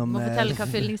Fyllingsdalen. Som, må fortelle hva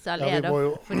Fyllingsdal er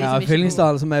da.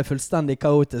 Fyllingsdalen som er fullstendig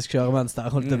kaotisk kjøremønster,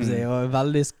 holdt jeg på å si, og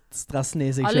veldig stressende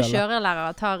i seg selv. Alle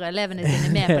kjørelærere tar elevene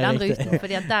sine med på den ruten,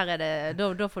 fordi at der er det,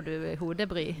 da får du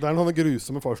hodebry. Det er noen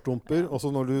grusomme farstumper, og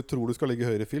så når du tror du skal ligge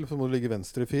høyre fil, så må du ligge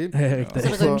venstre fil. Så er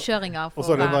det rundkjøringer. Og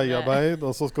så er det veiarbeid,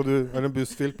 og så er det en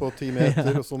bussfil på 10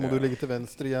 meter, og så må du ligge til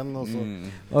venstre igjen.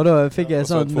 Og da fikk jeg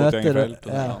sånn møte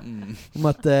om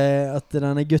at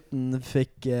denne gutten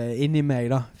fikk inni meg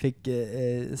da, fikk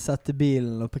sette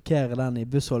bilen og parkere den i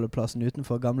bussholdeplassen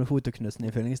utenfor gamle fotoknussen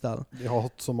i Fyllingsdalen. De har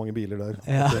hatt så mange biler der.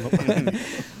 Ja.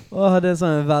 Og hadde en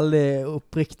sånn veldig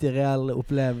oppriktig, reell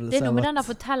opplevelse. Det er noe med den der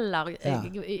forteller,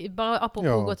 bare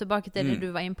apropos gå tilbake til det du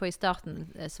var inne på i starten,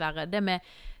 Sverre, det med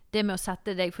å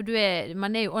sette deg, for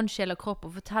man er jo ånd, sjel og kropp,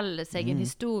 og fortelle seg en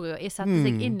historie, og sette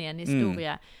seg inn i en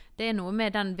historie. Det er noe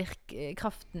med den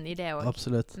kraften i det også.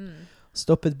 Absolutt.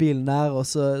 Stoppet bilen der, og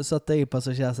så satt jeg i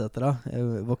passasjersetet da,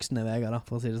 voksne Vegard da,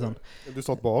 for å si det sånn. Du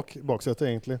satt baksetet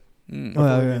egentlig.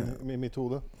 I mitt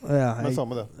hode. Men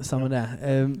samme det.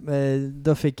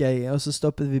 Da fikk jeg, og så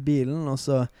stoppet vi bilen, og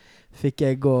så fikk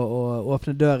jeg gå og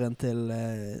åpne døren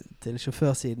til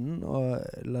sjåførsiden og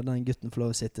la den gutten få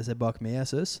lov å sitte seg bak med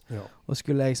Jesus. Og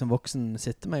skulle jeg som voksen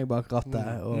sitte meg bak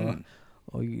rattet,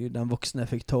 og den voksne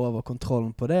fikk ta over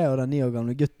kontrollen på det, og den 9 år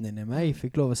gamle gutten inni meg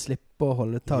fikk lov å slippe å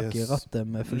holde tak i rattet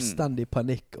med fullstendig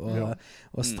panikk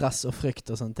og stress og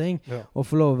frykt og sånne ting, og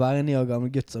få lov å være en 9 år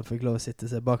gammel gutt som fikk lov å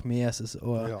sitte seg bak med Jesus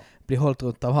og bli holdt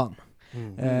rundt av han.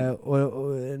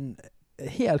 Og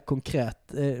helt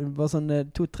konkret, bare sånn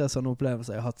 2-3 sånne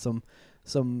opplevelser jeg har hatt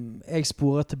som jeg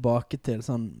sporer tilbake til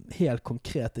sånn helt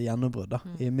konkrete gjennombrudd da,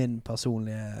 i min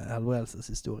personlige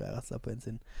helbredelseshistorie rett og slett på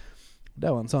innsiden. Det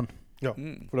var en sånn. Ja,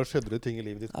 for da skjedde det ting i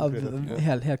livet ditt.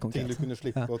 Helt konkret. Ting du kunne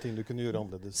slippe, og ting du kunne gjøre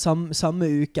annerledes. Samme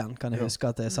uken kan jeg huske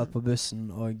at jeg satt på bussen,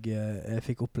 og jeg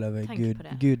fikk oppleve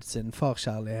Gud sin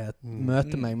farskjærlighet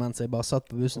møte meg mens jeg bare satt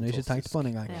på bussen og ikke tenkte på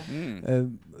den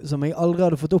engang. Som jeg aldri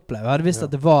hadde fått oppleve. Jeg hadde visst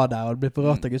at det var der, og det ble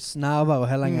berørt av Guds nærvær og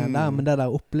hele gangen der, men det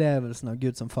der opplevelsen av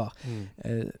Gud som far.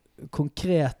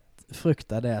 Konkret frukt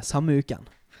av det samme uken,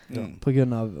 på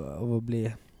grunn av å bli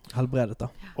helbredet da.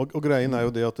 Og greien er jo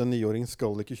det at en 9-åring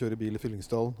skal ikke kjøre bil i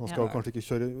Fyllingsdalen. Han skal kanskje ikke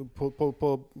kjøre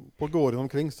på gården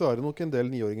omkring, så er det nok en del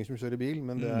 9-åringer som kjører bil,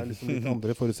 men det er liksom litt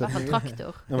andre forutsetninger.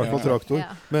 I hvert fall traktor.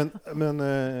 Men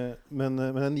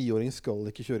en 9-åring skal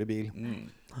ikke kjøre bil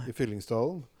i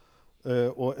Fyllingsdalen.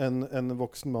 Og en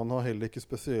voksen mann har heller ikke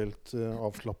spesielt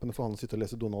avslappende for han å sitte og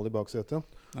lese Donald i baksetet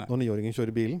når 9-åringen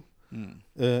kjører bilen.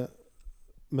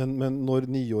 Men når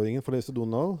 9-åringen får lese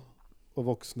Donald og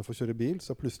voksne får kjøre bil,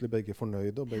 så er plutselig begge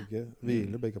fornøyde, og begge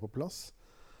hviler, begge er på plass.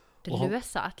 Det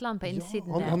løser et eller annet på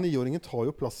innsiden. Han 9-åringen tar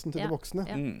jo plassen til de voksne.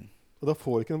 Og da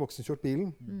får ikke den voksne kjørt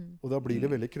bilen. Og da blir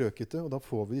det veldig krøkete, og da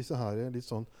får vi disse her litt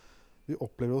sånn, vi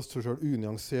opplever oss selv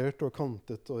unyansert og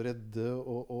kantet og redde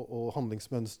og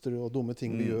handlingsmønstre og dumme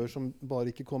ting vi gjør som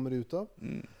bare ikke kommer ut av.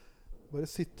 Bare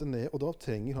sitte ned, og da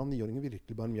trenger han 9-åringen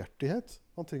virkelig barmhjertighet.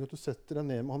 Han trenger at du setter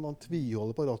deg ned, han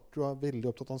tviholder på at du er veldig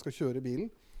opptatt at han skal kjøre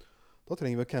bilen. Da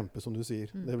trenger vi å campe, som du sier.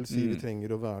 Det vil si vi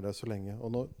trenger å være der så lenge.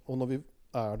 Og når vi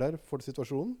er der for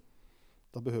situasjonen,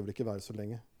 da behøver det ikke være så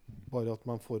lenge. Bare at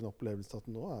man får en opplevelse at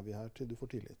nå er vi her til du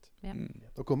får tillit.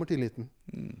 Da kommer tilliten.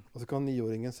 Og så kan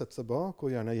 9-åringen sette seg bak,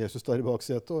 og gjerne Jesus der i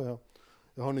baksetet, og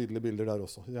jeg har nydelige bilder der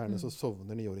også. Gjerne så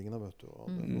sovner 9-åringen, vet du, og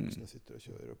alle voksne sitter og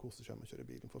kjører og koser seg med å kjøre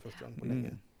bilen for første gang på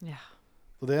lenge.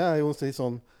 Så det er jo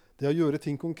sånn, det å gjøre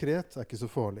ting konkret er ikke så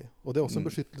farlig. Og det er også en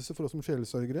beskyttelse for oss som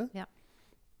sjelesorgere.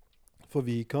 For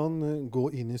vi kan gå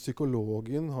inn i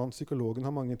psykologen. Psykologen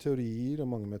har mange teorier og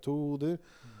mange metoder.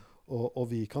 Og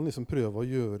vi kan liksom prøve å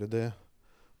gjøre det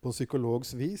på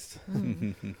psykologs vis.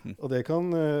 Og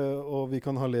vi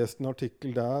kan ha lest en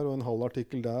artikkel der, og en halv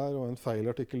artikkel der, og en feil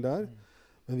artikkel der.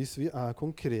 Men hvis vi er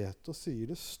konkrete og sier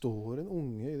det står en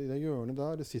unge i det hjørnet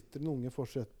der, det sitter en unge i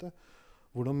forsettet,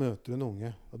 hvordan møter du en unge?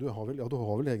 Ja, du har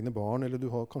vel egne barn,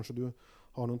 eller kanskje du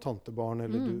har noen tantebarn,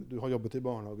 eller du har jobbet i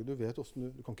barnehage. Du vet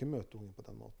hvordan du kan ikke møte ungen på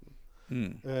den måten.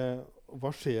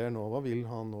 Hva skjer nå? Hva vil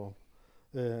han nå?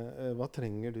 Hva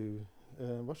trenger du?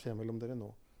 Hva skjer mellom dere nå?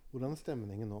 Hvordan er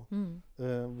stemningen nå?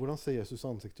 Hvordan ser Jesus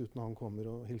ansiktet ut når han kommer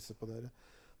og hilser på dere?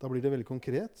 Da blir det veldig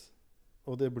konkret,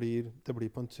 og det blir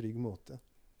på en trygg måte.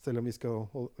 Selv om vi skal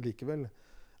likevel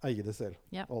eie det selv.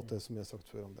 Ja. Alt det som jeg har sagt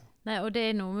før om det. Nei, og det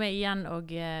er noe med igjen, og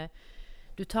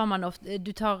du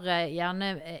tar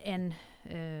gjerne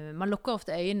man lukker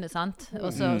ofte øynene, sant? Og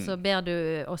så ber du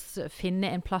oss finne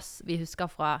en plass vi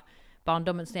husker fra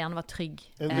barndommen som gjerne var trygg.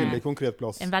 En veldig konkret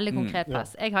plass. En veldig konkret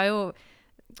plass. Jeg har jo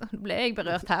nå ble jeg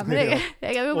berørt her, men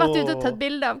jeg har jo vært ute og tatt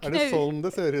bilde av Er det sånn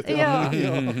det ser ut? Ja.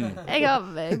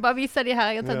 Jeg bare viser de her.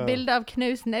 Jeg har tatt bilde av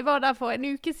knausen. Jeg var der for en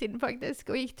uke siden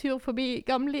faktisk, og gikk tur forbi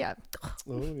gamlehjem.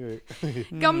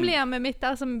 Gamlehjemmet mitt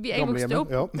der som jeg vokste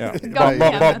opp.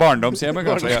 Barndomshjemmet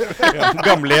kanskje.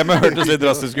 Gamlehjemmet hørtes litt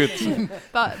drastisk ut.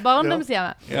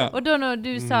 Barndomshjemmet. Og da når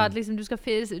du sa at liksom, du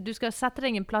skal sette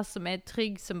deg en plass som er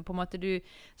trygg, som på en måte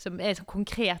som er så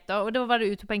konkret, da. Og da var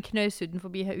det ute på en knaus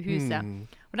utenfor huset.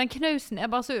 Og den knausen er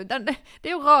bare så det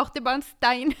er jo rart, det er bare en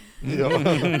stein.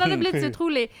 Men den er blitt så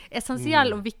utrolig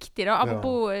essensiell og viktig da,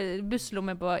 apropos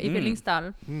busslomme i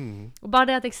Byllingsdalen. Og bare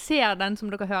det at jeg ser den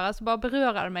som dere hører, så bare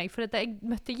berører det meg, for jeg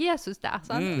møtte Jesus der,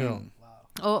 sant?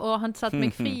 Og han satte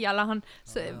meg fri, eller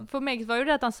for meg var jo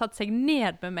det at han satte seg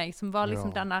ned med meg, som var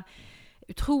liksom denne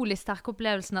utrolig sterke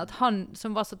opplevelsen at han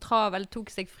som var så travel tok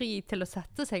seg fri til å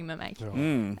sette seg med meg.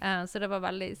 Så det var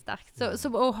veldig sterkt. Så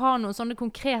å ha noen sånne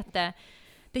konkrete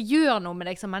det gjør noe med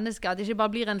deg som menneske, at det ikke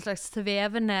bare blir en slags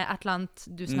svevende et eller annet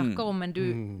du snakker om, men du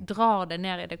drar det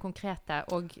ned i det konkrete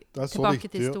og tilbake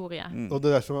til historie. Og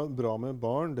det som er bra med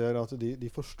barn, det er at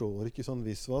de forstår ikke sånn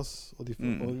visvas, og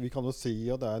vi kan jo si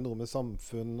at det er noe med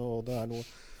samfunn, og det er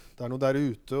noe der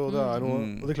ute, og det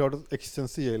er klart at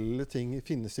eksistensielle ting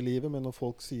finnes i livet, men når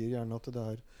folk sier gjerne at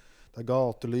det er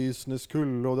gatelysenes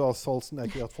kulde, og det er asfalten. Det er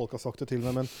ikke at folk har sagt det til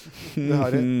meg, men det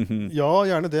her ja,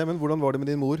 gjerne det, men hvordan var det med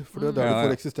din mor? For det er der du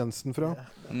får eksistensen fra.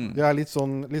 Det er litt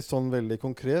sånn veldig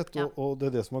konkret, og det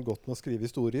er det som er godt med å skrive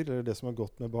historier, eller det som er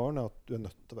godt med barn, er at du er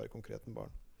nødt til å være konkret med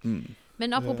barn.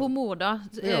 Men apropos mor da,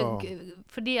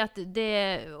 fordi at det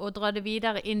å dra det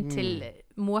videre inn til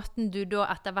måten du da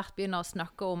etter hvert begynner å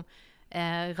snakke om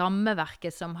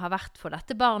rammeverket som har vært for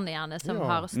dette barnet gjerne, som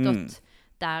har stått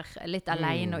der litt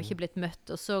alene og ikke blitt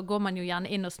møtt, og så går man jo gjerne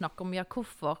inn og snakker om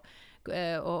hvorfor,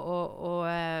 og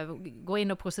går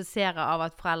inn og prosesserer av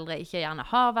at foreldre ikke gjerne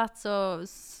har vært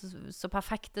så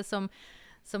perfekte som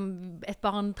et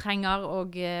barn trenger,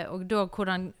 og da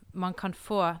hvordan man kan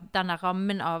få denne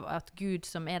rammen av at Gud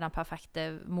som er den perfekte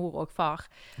mor og far,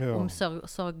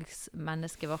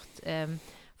 omsorgsmennesket vårt.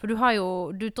 For du drar jo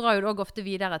også ofte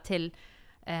videre til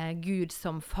Gud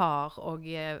som far, og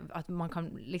at man kan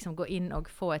liksom gå inn og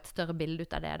få et større bilde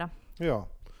ut av det da. Ja,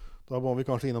 da må vi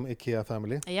kanskje innom IKEA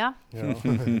Family. Ja.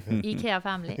 IKEA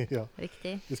Family,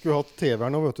 riktig. Vi skulle hatt TV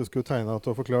her nå, vet du, skulle tegnet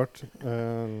og forklart.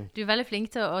 Du er veldig flink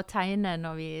til å tegne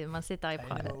når man sitter i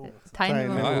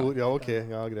tegnord. Ja, ok,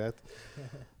 ja, greit.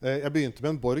 Jeg begynte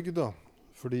med en borg da,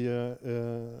 fordi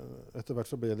etter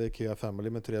hvert så ble det IKEA Family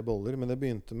med 3 boller, men jeg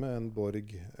begynte med en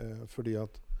borg fordi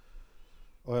at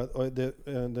og det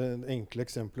enkle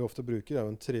eksempelet jeg ofte bruker er jo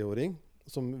en 3-åring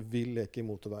som vil leke i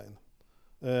motorveien.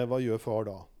 Hva gjør far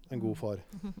da? En god far.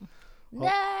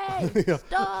 Nei,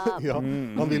 stopp!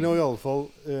 Han vil jo i alle fall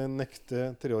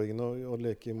nekte 3-åringen å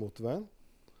leke i motorveien.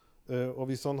 Og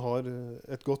hvis han har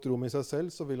et godt rom i seg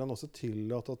selv, så vil han også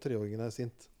tillate at 3-åringen er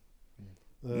sint.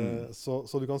 Så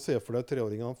du kan se for deg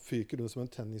 3-åringen, han fyker rundt som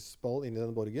en tennisball inn i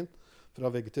den borgen,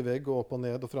 fra vegg til vegg og opp og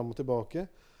ned og frem og tilbake.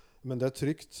 Men det er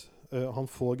trygt. Han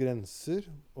får grenser,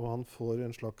 og han får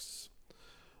en slags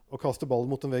å kaste ballen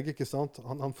mot en vegg, ikke sant?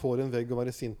 Han får en vegg å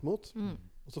være sint mot,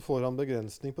 og så får han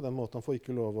begrensning på den måten. Han får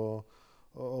ikke lov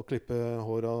å klippe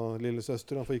hår av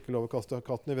lillesøster, han får ikke lov å kaste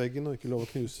katten i veggen, og ikke lov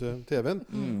å knuse TV-en,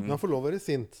 men han får lov å være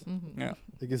sint,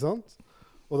 ikke sant?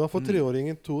 Og da får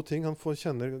 3-åringen 2 ting. Han får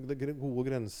kjenne gode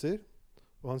grenser,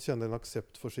 og han kjenner en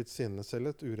aksept for sitt sinne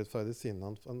selv, et urettferdig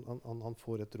sinne. Han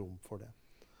får et rom for det.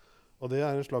 Og det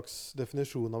er en slags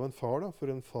definisjon av en far da, for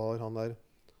en far han er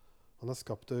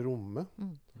skapt til å romme.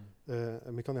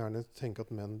 Vi kan gjerne tenke at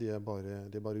menn de er bare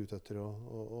ute etter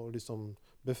å liksom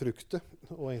befrukte,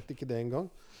 og egentlig ikke det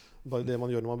engang. Bare det man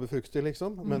gjør når man befrukter,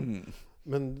 liksom.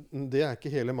 Men det er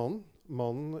ikke hele mannen.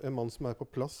 en mann som på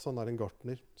plass, han en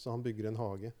gartner, så han bygger en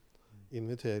hage,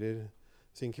 inviterer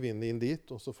sin kvinne inn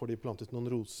dit, og så får de plantet noen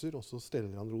roser, og så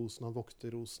steller han rosene, han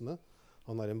vokter rosene.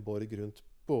 Han en borg rundt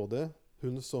både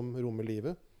hun som rommer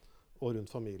livet, og rundt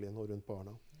familien, og rundt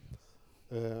barna.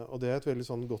 Og det et veldig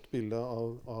sånn godt bilde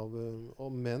av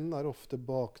og menn ofte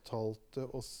baktalte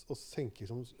og tenker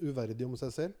som uverdig om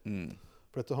seg selv.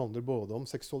 For dette handler både om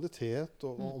seksualitet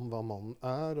og om hva mannen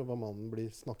og hva mannen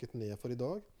blir snakket ned for i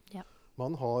dag. Ja.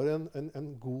 Man har en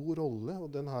god rolle,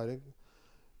 og det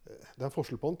en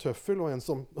forskjell på en tøffel og en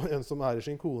som ærer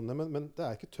sin kone, men det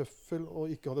ikke tøffel å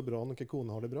ikke ha det bra når ikke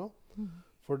kone har det bra.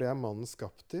 For det mannen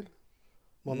skapt til.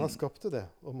 Man skapt til det,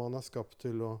 og man skapt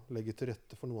til å legge til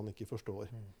rette for noe han ikke forstår.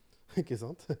 Ikke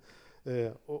sant?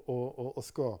 Og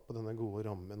skape denne gode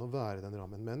rammen, og være den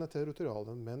rammen. Menn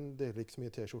territoriale, menn deler ikke så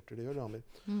mye t-skjorter, de gjør rammer.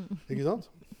 Ikke sant?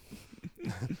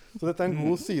 Så dette en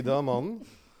god side av mannen,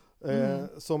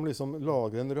 som liksom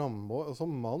lager en ramme. Og som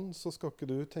mann så skal ikke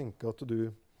du tenke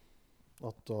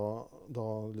at da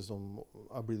liksom,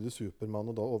 blir du supermann,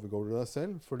 og da overgår du deg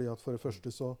selv. Fordi at for det første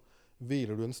så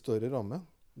hviler du en større ramme.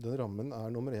 Den rammen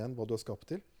nummer 1 hva du skapt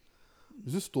til.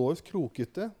 Hvis du står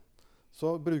krokete,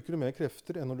 så bruker du mer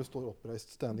krefter enn når du står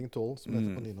oppreist, standing tall, som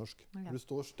heter på nynorsk. Når du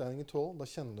står standing tall, da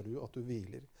kjenner du at du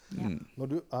hviler. Når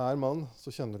du mann,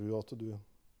 så kjenner du at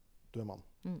du mann.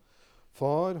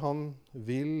 Far, han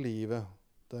vil livet.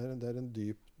 Det en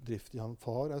dyp drift i han.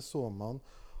 Far såmann.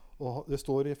 Og det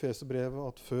står i Efeserbrevet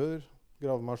at før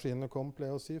gravemaskinene kom,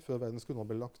 pleier jeg å si, før verden skulle nå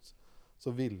bli lagt,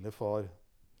 så ville far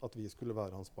at vi skulle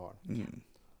være hans barn.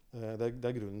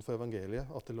 Det grunnen for evangeliet.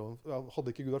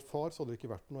 Hadde ikke Gud vært far, så hadde det ikke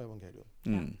vært noe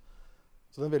evangelium.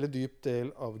 Så det en veldig dyp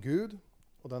del av Gud,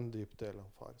 og det en dyp del av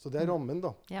far. Så det rammen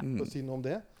da, for å si noe om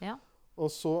det.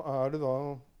 Og så det da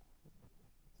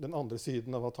den andre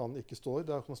siden av at han ikke står,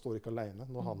 det at han står ikke alene.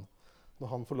 Når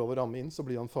han får lov å ramme inn, så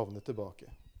blir han favnet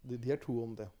tilbake. De to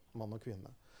om det, mann og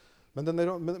kvinne. Men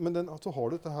så har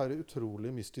du dette her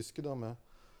utrolig mystiske da, med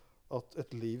at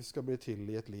et liv skal bli til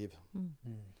i et liv.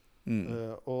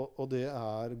 Og det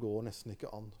går nesten ikke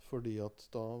an, fordi at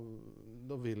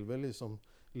da vil vel liksom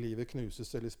livet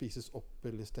knuses eller spises opp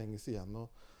eller stenges igjen, og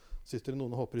sitter det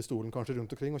noen og hopper i stolen kanskje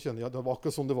rundt omkring og kjenner, ja, det var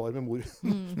akkurat sånn det var med mor.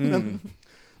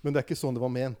 Men det ikke sånn det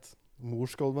var ment. Mor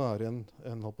skal være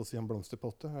en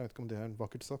blomsterpotte. Jeg vet ikke om det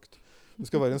vakkert sagt. Det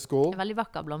skal være en skål. Veldig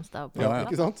vakker blomster.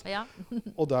 Ikke sant?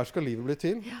 Og der skal livet bli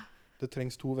til. Det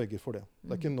trengs 2 vegger for det.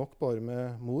 Det ikke nok bare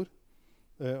med mor.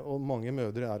 Og mange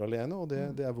mødre alene, og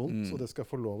det vondt, og det skal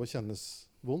få lov å kjennes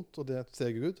vondt, og det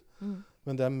ser Gud.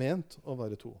 Men det ment å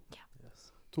være 2.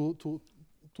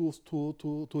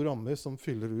 To rammer som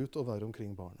fyller ut og være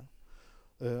omkring barnet.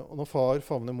 Og når far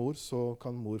favner mor, så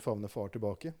kan mor favne far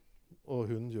tilbake. Og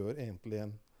hun gjør egentlig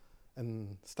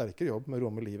en sterkere jobb med å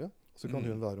romme livet. Så kan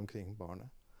hun være omkring barnet.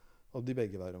 Og de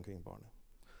begge være omkring barnet.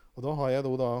 Og da har jeg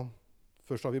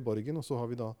først har vi borgen, og så har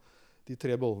vi da de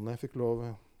 3 bollene jeg fikk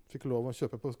lov å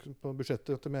kjøpe på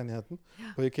budsjettet til menigheten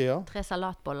på IKEA. 3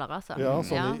 salatboller, altså. Ja,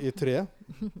 sånn i 3.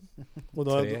 Og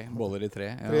da, 3 boller i 3.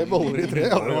 3 boller i 3,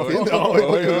 ja, det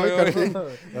var fint.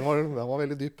 Den var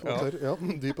veldig dyp og tørr. Ja,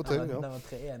 dyp og tørr, ja. Den var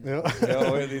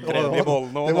 3-1. De tredje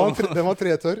bollene. Den var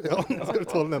 3-tørr, ja. Skal du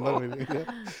ta den enda?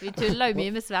 Vi tuller jo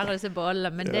mye med Sverre og disse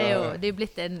bollene, men det er jo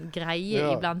blitt en greie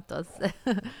iblant oss.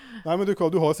 Nei, men du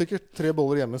har sikkert 3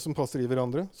 boller hjemme som passer i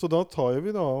hverandre, så da tar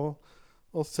vi da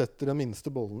og setter den minste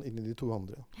bollen inn i de 2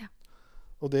 andre.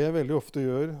 Og det jeg veldig ofte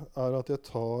gjør, at jeg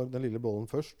tar den lille bollen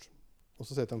først, og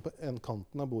så setter jeg den på en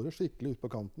kanten av bordet, skikkelig ut på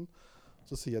kanten,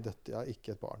 så sier jeg dette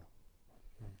ikke et barn.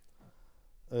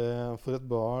 For et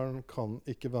barn kan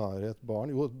ikke være et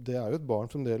barn. Jo, det jo et barn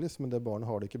fremdeles, men det barnet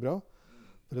har det ikke bra.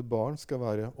 For et barn skal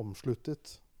være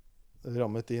omsluttet,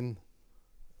 rammet inn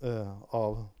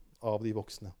av de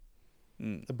voksne.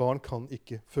 Et barn kan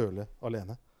ikke føle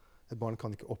alene. Et barn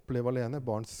kan ikke oppleve alene.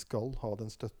 Barn skal ha den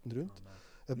støtten rundt.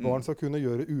 Et barn skal kunne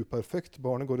gjøre uperfekt.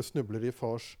 Barnet går og snubler i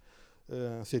fars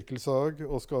sirkelsag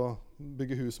og skal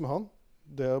bygge hus med han.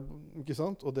 Det ikke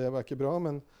sant? Og det ikke bra,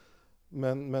 men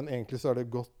egentlig så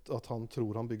det godt at han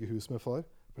tror han bygger hus med far.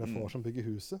 For det far som bygger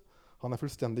huset. Han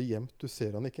fullstendig gjemt. Du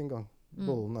ser han ikke engang.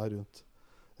 Bollen rundt.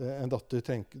 En datter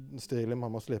stjeler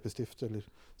mammas leppestift, eller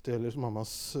stjeler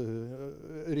mammas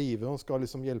rive og skal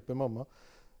liksom hjelpe mamma.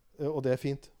 Og det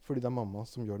fint, fordi det mamma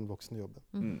som gjør den voksne jobben.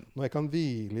 Når jeg kan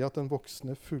hvile i at den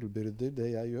voksne fullbyrder det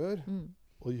jeg gjør,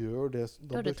 og gjør det,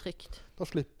 da det trygt. Da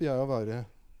slipper jeg å være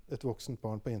et voksent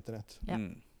barn på internett.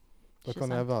 Da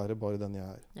kan jeg være bare den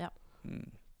jeg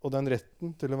Og den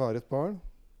retten til å være et barn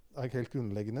helt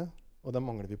grunnleggende, og det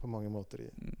mangler vi på mange måter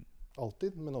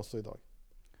alltid, men også i dag.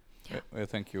 Og jeg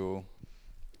tenker jo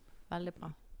veldig bra.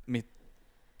 Mitt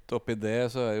midt oppi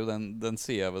det så jo den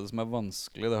siden ved det som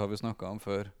vanskelig, det har vi snakket om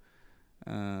før.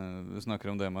 Vi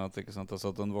snakker om det med at, ikke sant, altså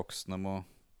at den voksne må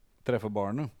treffe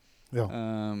barnet. Ja.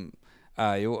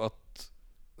 Jo at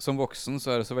som voksen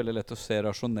så det så veldig lett å se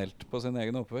rasjonelt på sin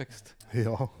egen oppvekst.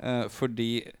 Ja.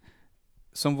 Fordi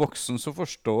som voksen så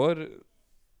forstår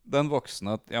den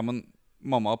voksne at ja, men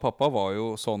mamma og pappa var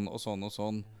jo sånn og sånn og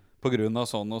sånn på grunn av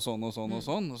sånn og sånn og sånn og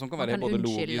sånn, som kan være både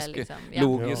logiske, liksom.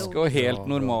 logiske og helt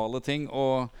normale ting,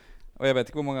 og jeg vet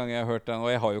ikke hvor mange ganger jeg har hørt den,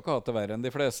 og jeg har jo ikke hatt det verre enn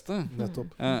de fleste.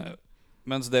 Nettopp.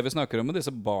 Mens det vi snakker om med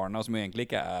disse barna, som jo egentlig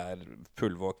ikke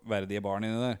fullverdige barn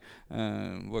inni der,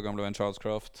 vår gamle venn Charles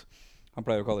Craft, han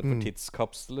pleier å kalle det for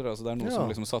tidskapsler, altså det noe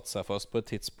som liksom satt seg fast på et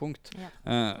tidspunkt.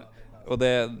 Og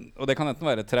det kan enten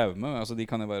være et traume, altså de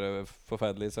kan jo være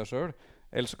forferdelige i seg selv,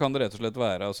 eller så kan det rett og slett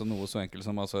være altså, noe så enkelt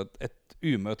som altså, et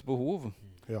umøtt behov.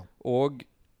 Ja.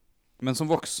 Men som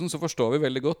voksen så forstår vi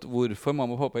veldig godt hvorfor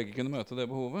mamma og pappa ikke kunne møte det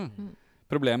behovet.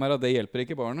 Problemet at det hjelper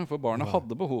ikke barnet, for barnet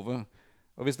hadde behovet.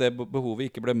 Og hvis det behovet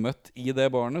ikke ble møtt i det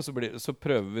barnet, så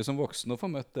prøver vi som voksne å få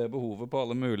møtt det behovet på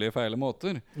alle mulige feile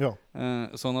måter. Ja.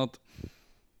 Sånn at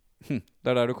det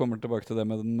der du kommer tilbake til det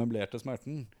med den møblerte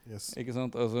smerten. Yes. Ikke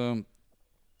sant? Altså,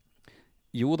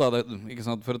 jo da, ikke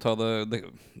sant? For å ta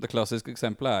det klassiske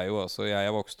eksempelet jo altså,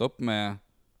 jeg vokst opp med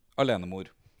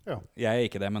alenemor. Ja. Jeg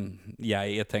ikke det, men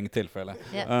jeg i et tenkt tilfelle.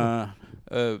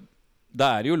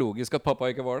 Det jo logisk at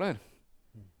pappa ikke var der.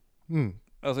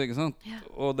 Altså, ikke sant?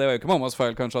 Og det jo ikke mammas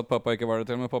feil kanskje at pappa ikke var der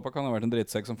til, men pappa kan ha vært en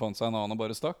drittsekk som fant seg en annen og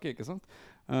bare stakk, ikke sant?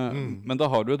 Men da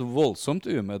har du et voldsomt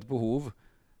umøtt behov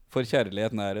for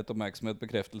kjærlighet, nærhet, oppmerksomhet,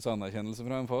 bekreftelse, anerkjennelse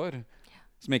fra en far,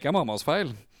 som ikke mammas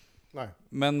feil. Nei.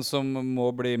 Men som må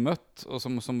bli møtt, og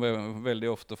som veldig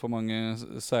ofte for mange,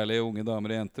 særlig unge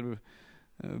damer og jenter,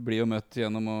 blir jo møtt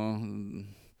gjennom å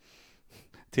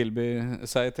tilby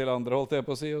seg til andre, holdt jeg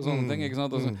på å si, og sånne ting, ikke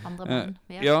sant? Altså, Andre menn,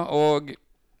 ja, og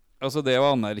altså det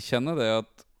å anerkjenne det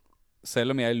at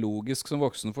selv om jeg logisk som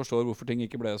voksen forstår hvorfor ting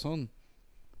ikke ble sånn,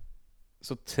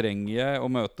 så trenger jeg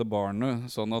å møte barnet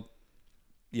sånn at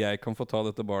jeg kan få ta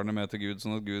dette barnet med til Gud,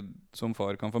 sånn at Gud som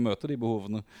far kan få møte de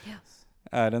behovene. Yes.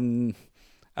 En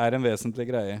vesentlig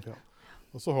greie. Ja.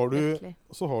 Og så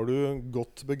har du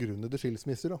godt begrunnede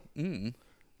skilsmisser, da.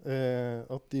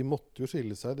 At de måtte jo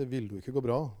skille seg, det ville jo ikke gå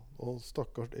bra. Og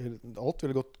stakkars, alt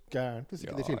ville gått gærent hvis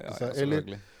ikke de skilte seg.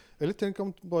 Eller tenk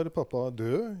om bare pappa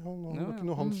død. Han var ikke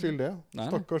noe hans skyld det.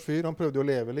 Stakkars fyr, han prøvde jo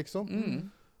å leve, liksom.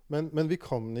 Men vi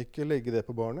kan ikke legge det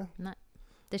på barnet. Nei.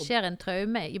 Det skjer en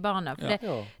traume i barna, for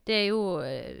det jo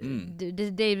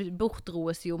det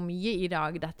bortroes jo mye i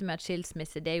dag, dette med at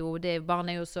skilsmisse,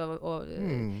 barn jo så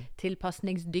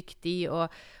tilpasningsdyktig,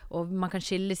 og man kan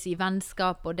skilles i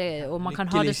vennskap, og man kan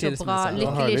ha det så bra,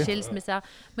 lykkelige skilsmisser.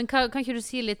 Men kan ikke du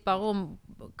si litt bare om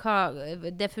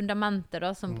det fundamentet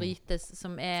da, som brytes,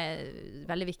 som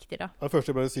veldig viktig da?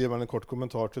 Først jeg bare si en kort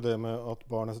kommentar til det med at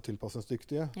barn så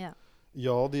tilpasningsdyktige.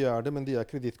 Ja, de det, men de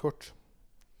kredittkort.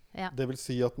 Ja. Det vil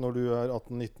si at når du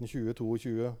 18, 19, 20,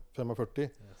 22, 45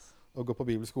 og går på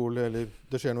bibelskole, eller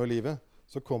det skjer noe i livet,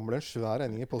 så kommer det en svær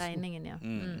regning i posten.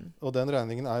 Regningen, Og den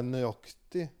regningen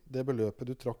nøyaktig det beløpet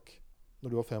du trakk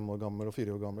når du var 5 år gammel og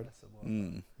 4 år gammel.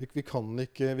 Vi kan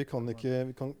ikke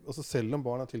altså selv om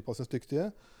barn tilpasningsdyktige,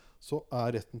 så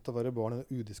retten til å være barn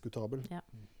udiskutabel.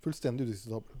 Fullstendig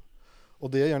udiskutabel.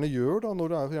 Og det jeg gjerne gjør da,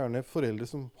 når det gjerne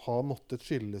foreldre som har måttet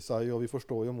skille seg, og vi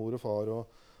forstår jo mor og far,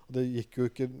 og det gikk jo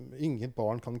ikke, ingen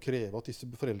barn kan kreve at disse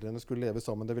foreldrene skulle leve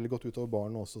sammen. Det ville gått ut over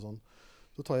barnet også sånn.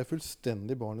 Så tar jeg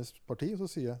fullstendig barnets parti, og så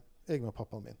sier jeg var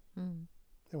pappaen min.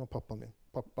 Jeg var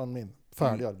pappaen min.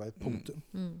 Ferdig arbeid, punktum.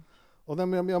 Og de,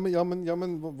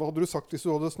 men hva hadde du sagt hvis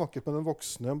du hadde snakket med den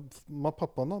voksne med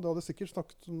pappaen da? Det hadde sikkert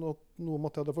snakket noe om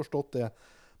at jeg hadde forstått det.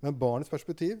 Men barnets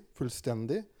perspektiv,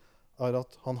 fullstendig,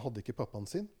 at han hadde ikke pappaen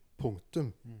sin.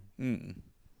 Punktum.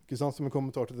 Ikke sant? Som en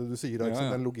kommentar til det du sier,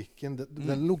 den logikken.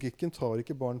 Den logikken tar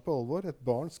ikke barn på alvor. Et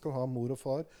barn skal ha mor og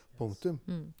far. Punktum.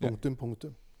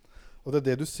 Punktum. Og det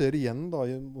det du ser igjen da,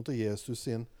 mot Jesus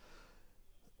sin.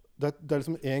 Det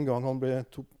liksom en gang han ble,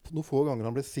 noen få ganger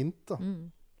han ble sint da.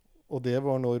 Og det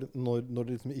var når det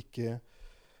liksom ikke,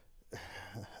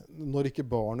 når ikke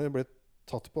barnet ble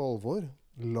tatt på alvor.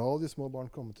 La de små barn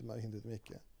komme til meg, hindre dem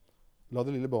ikke. La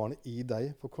det lille barnet i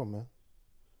deg få komme,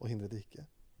 og hindre det ikke.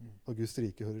 Og Guds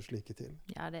rike hører slike til.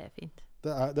 Ja, det fint.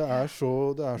 Det så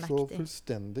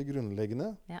fullstendig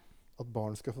grunnleggende at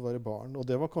barn skal få være barn. Og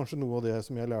det var kanskje noe av det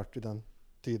som jeg lærte i den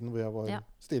tiden hvor jeg var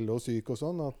stille og syk og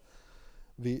sånn, at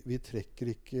vi trekker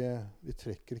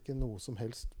ikke noe som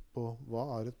helst på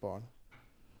hva et barn.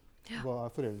 Hva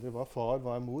foreldre, hva far,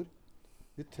 hva mor.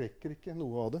 Vi trekker ikke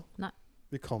noe av det. Nei.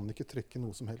 Vi kan ikke trekke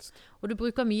noe som helst. Og du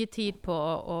bruker mye tid på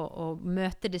å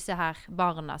møte disse her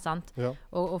barna, sant? Ja.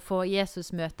 Og få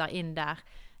Jesus-møter inn der.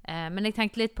 Men jeg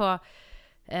tenkte litt på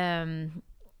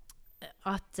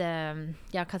at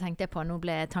ja, hva tenkte jeg på? Nå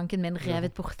ble tanken min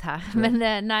revet bort her. Ja. Men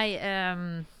nei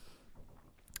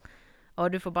og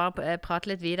du får bare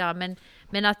prate litt videre.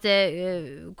 Men at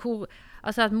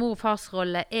altså at mor- og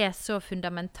farsrolle så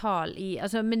fundamental i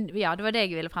men ja, det var det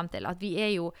jeg ville frem til. At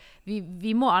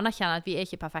vi må anerkjenne at vi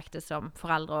ikke perfekte som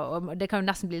foreldre. Og det kan jo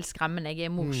nesten bli litt skremmende. Jeg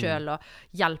mor selv, og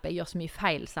hjelp, jeg gjør så mye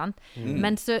feil, sant?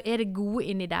 Men så det gode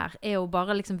inni der å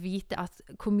bare liksom vite at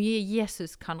hvor mye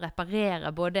Jesus kan reparere,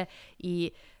 både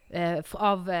i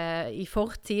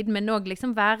fortid, men også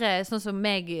liksom være sånn som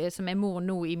meg, som mor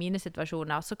nå i mine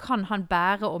situasjoner, så kan han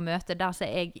bære og møte der så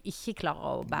jeg ikke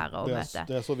klarer å bære og møte.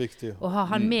 Det så viktig. Og ha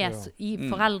han med i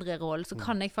foreldrerollen, så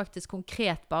kan jeg faktisk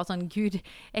konkret bare sånn, Gud,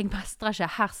 jeg mestrer ikke,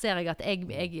 her ser jeg at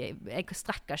jeg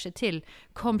strekker ikke til.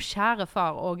 Kom kjære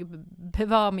far og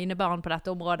bevar mine barn på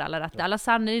dette området, eller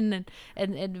send inn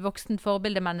en voksen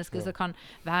forbildemenneske som kan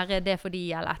være det for de,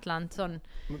 eller et eller annet sånn.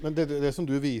 Men det som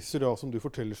du viser da, som du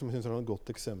forteller, som jeg synes et godt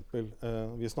eksempel,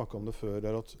 vi snakket om det før,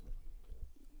 at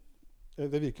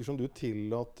det virker som du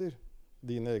tillater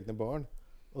dine egne barn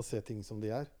å se ting som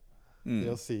de det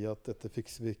å si at dette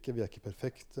fikser vi ikke ikke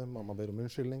perfekte, mamma ber om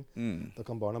unnskyldning, da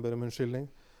kan barna ber om unnskyldning,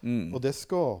 og det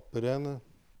skaper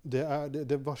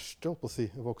det verste å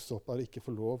vokse opp ikke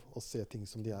få lov å se ting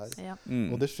som de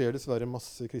og det skjer dessverre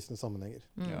masse i kristne sammenhenger.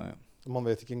 Man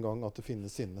vet ikke engang at det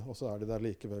finnes sinne, og så det der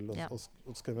likevel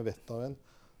å skremme vettet av en,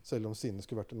 selv om sinne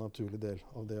skulle vært en naturlig del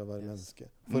av det å være menneske,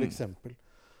 for eksempel.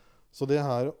 Så det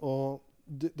her,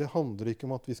 det handler ikke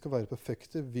om at vi skal være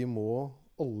perfekte, vi må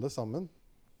alle sammen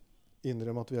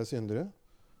innrømme at vi syndere,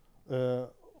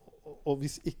 og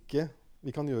hvis ikke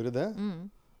vi kan gjøre det,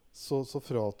 så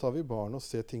fratar vi barn å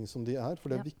se ting som de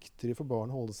for det viktigere for barn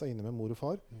å holde seg inne med mor og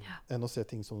far, enn å se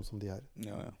ting som de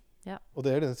Og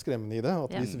det det skremmende i det,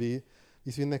 at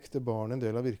hvis vi nekter barn en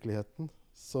del av virkeligheten,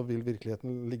 så vil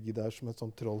virkeligheten ligge der som et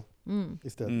sånt troll i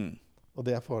stedet. Og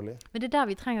det farlig. Men det der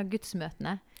vi trenger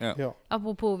gudsmøtene.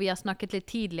 Apropos, vi har snakket litt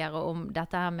tidligere om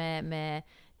dette her med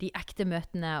de ekte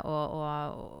møtene,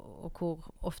 og hvor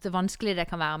ofte vanskelig det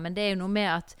kan være. Men det jo noe med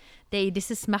at det i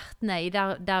disse smertene,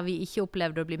 der vi ikke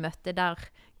opplevde å bli møtt, der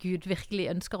Gud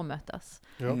virkelig ønsker å møte oss.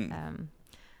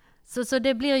 Så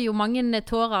det blir jo mange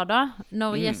tårer da,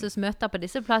 når Jesus møter på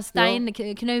disse plass. Stein,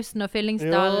 Knausen og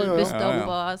Fyllingsdal, busstopp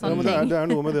og sånne ting. Det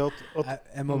noe med det at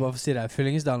jeg må bare få si det,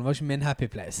 Fyllingsdalen var ikke min happy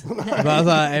place.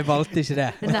 Jeg valgte ikke det.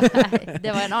 Nei,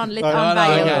 det var en litt annen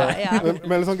vei.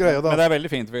 Men sånn greie da. Men det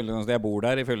veldig fint, jeg bor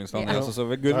der i Fyllingsdalen. Så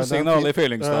Gud signe alle i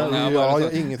Fyllingsdalen.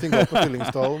 Ingenting godt på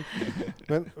Fyllingsdalen.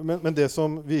 Men det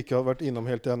som vi ikke har vært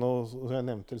innom helt igjen, og som jeg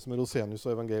nevnte, som Rosenius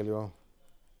og evangeliet,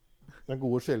 den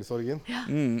gode sjelesorgen.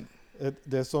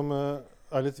 Det som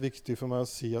litt viktig for meg å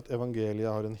si, at evangeliet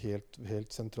har en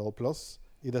helt sentral plass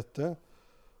i dette.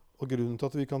 Og grunnen til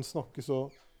at vi kan snakke så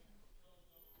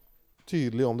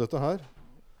tydelig om dette her,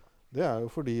 det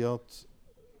jo fordi at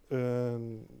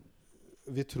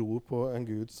vi tror på en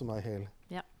Gud som hel.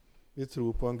 Vi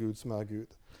tror på en Gud som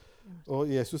Gud.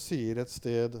 Og Jesus sier et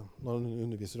sted, når han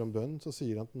underviser om bønn, så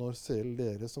sier han at når selv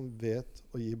dere som vet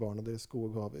å gi barna deres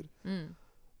gode gaver,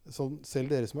 så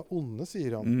selv dere som onde,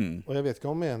 sier han. Og jeg vet ikke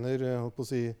om han mener på å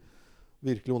si,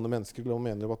 virkelig onde mennesker, eller om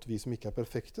han mener at vi som ikke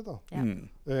perfekte. Da.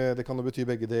 Det kan jo bety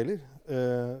begge deler.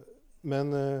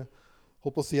 Men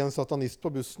holdt på å si en satanist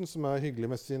på bussen som hyggelig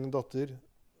med sin datter,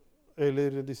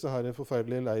 eller disse her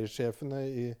forferdelige leirsjefene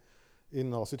i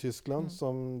Nazi-Tyskland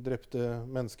som drepte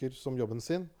mennesker som jobben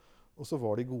sin, og så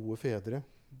var de gode fedre,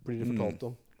 blir det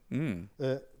fortalt om.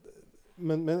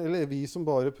 Eller vi som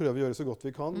bare prøver å gjøre så godt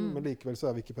vi kan, men likevel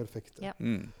så vi ikke perfekte.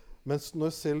 Men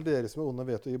når selv dere som onde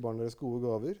vet å gi barn deres gode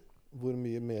gaver, hvor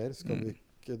mye mer skal vi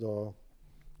ikke da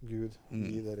Gud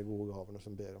gi dere gode gavene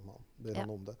som ber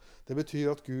han om det. Det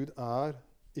betyr at Gud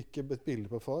ikke et bilde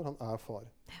på far, han far.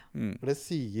 For det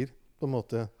sier på en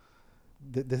måte,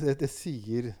 det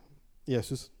sier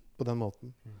Jesus på den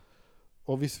måten.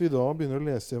 Og hvis vi da begynner å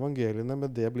lese evangeliene med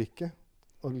det blikket,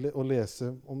 og lese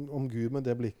om Gud med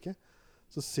det blikket,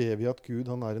 så ser vi at Gud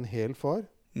han en hel far.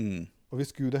 Og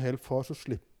hvis Gud hel far, så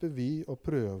slipper vi å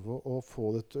prøve å få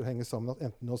det til å henge sammen at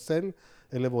enten oss selv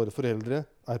eller våre foreldre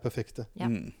perfekte.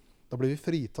 Da blir vi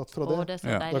fritatt fra det.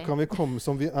 Da kan vi komme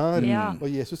som vi Og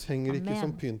Jesus henger ikke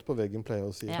som pynt på veggen, pleier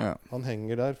jeg å si. Han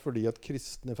henger der fordi at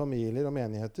kristne familier og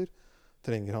menigheter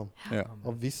trenger han.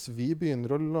 Og hvis vi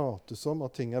begynner å late som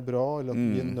at ting bra, eller at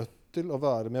vi nødt til å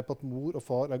være med på at mor og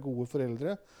far gode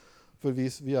foreldre, for vi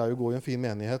jo gå i en fin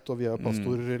menighet, og vi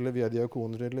pastorer, eller vi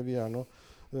diakoner, eller vi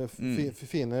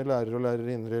fine lærere og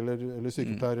lærerinner eller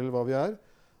sykepleiere eller hva vi er,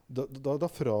 da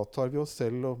fratar vi oss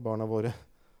selv og barna våre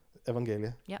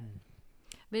evangeliet. Ja.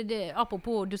 Men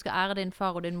apropos, du skal ære din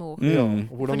far og din mor. Ja,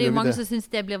 For det er jo mange som synes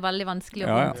det blir veldig vanskelig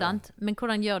og vondt, sant? Men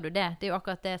hvordan gjør du det? Det er jo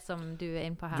akkurat det som du er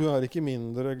inne på her. Du er ikke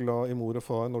mindre glad i mor og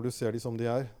far når du ser dem som de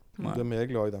er. Du er mer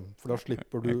glad i dem, for da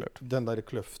slipper du den der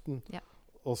kløften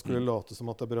og skulle late som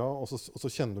at det er bra, og så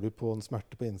kjenner du på en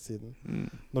smerte på innsiden.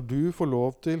 Når du får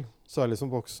lov til, særlig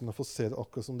som voksen, å få se det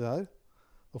akkurat som det er,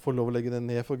 og få lov å legge det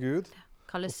ned for Gud.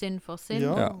 Kalle synd for synd.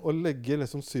 Ja, og legge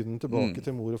liksom synden tilbake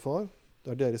til mor og far.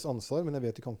 Det er deres ansvar, men jeg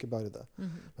vet de kan ikke bære det.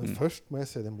 Men først må jeg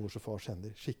se det mors og fars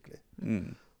hender, skikkelig.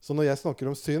 Så når jeg snakker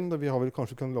om synd, vi har vel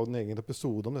kanskje kunnet lage en egen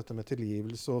episode om dette med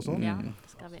tilgivelse og sånn. Ja,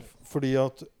 det skal vi. Fordi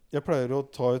at jeg pleier å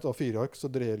ta et A4-ark, så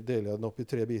deler jeg den opp i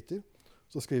 3 biter.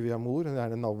 Så skriver jeg mor,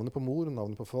 gjerne navnet på mor,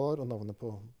 navnet på far, og navnet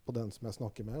på den som jeg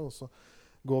snakker med. Og så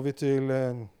går vi til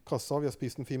kassa, vi har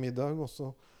spist en fin middag, og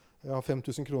så jeg har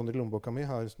 5000 kroner i lommeboka mi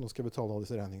her, så nå skal jeg betale alle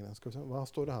disse regningene. Skal vi se, hva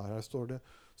står det her? Her står det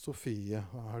Sofie.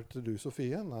 Er det du,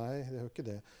 Sofie? Nei, det er jo ikke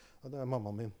det. Ja, det er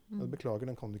mammaen min. Jeg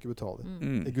beklager, den kan du ikke betale.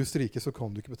 I Guds rike så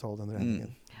kan du ikke betale den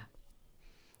regningen.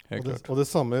 Og det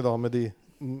samme da med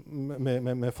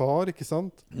med far, ikke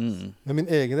sant? Men min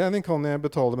egen regning kan jeg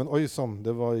betale, men oi sånn,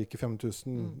 det var ikke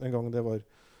 5000 en gang, det var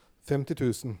 50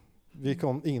 000.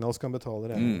 Ingen av oss kan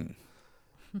betale regningen.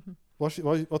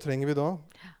 Hva trenger vi da?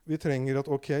 Vi trenger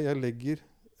at, ok, jeg legger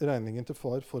regningen til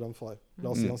far foran far. La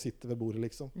oss si han sitter ved bordet,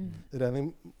 liksom.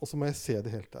 Og så må jeg se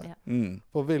det helt der.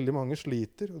 For veldig mange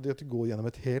sliter, og det at de går gjennom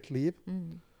et helt liv,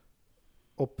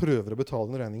 og prøver å betale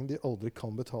en regning de aldri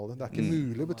kan betale. Det er ikke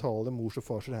mulig å betale mors og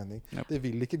fars regning. Det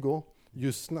vil ikke gå.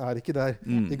 Jussen er ikke der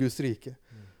i Guds rike.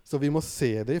 Så vi må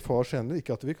se det i fars hender.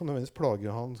 Ikke at vi kan nødvendigvis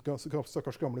plage han,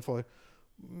 stakkars gamle far.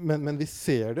 Men vi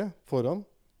ser det foran.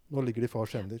 Nå ligger det i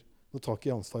fars hender. Nå tar ikke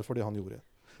jeg ansvar for det han gjorde.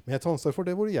 Men jeg tar ansvar for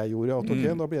det hvor jeg gjorde. At,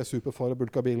 okay, da ble jeg superfar og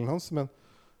bulka bilen hans.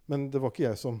 Men det var ikke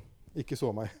jeg som ikke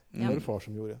så meg. Det var det far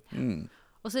som gjorde.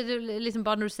 Og så er det liksom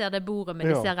bare når du ser det bordet med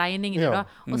disse regningene da,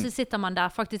 og så sitter man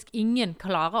der, faktisk ingen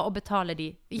klarer å betale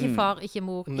de. Ikke far, ikke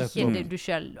mor, ikke du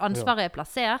selv. Ansvaret er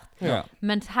plassert,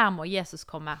 men her må Jesus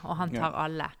komme, og han tar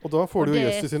alle. Og da får du jo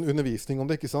Jesus sin undervisning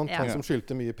om det, ikke sant? Han som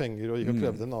skyldte mye penger, og gikk og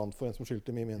krevde en annen for en som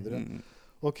skyldte mye mindre.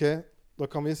 Ok, da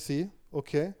kan vi si,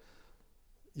 ok,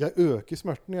 jeg øker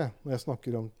smerten når jeg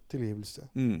snakker om tilgivelse.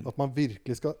 At man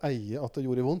virkelig skal eie at det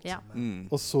gjorde vondt.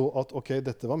 Og så at, ok,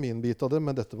 dette var min bit av det,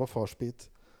 men dette var fars bit.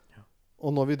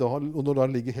 Og når det da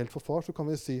ligger helt for far, så kan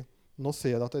vi si, nå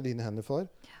ser jeg at det er dine hender, far.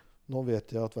 Nå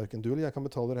vet jeg at hverken du eller jeg kan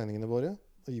betale regningene våre,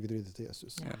 og gi det videre til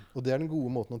Jesus. Og det er den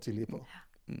gode måten å tilgi på.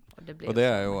 Og det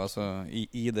er jo altså,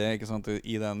 i det, ikke sant,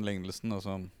 i den lignelsen,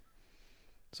 altså,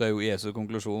 så er jo Jesu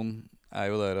konklusjon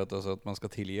er jo der at man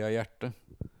skal tilgi av hjertet.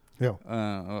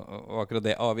 Og akkurat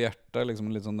det av hjertet liksom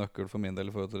litt sånn nøkkel for min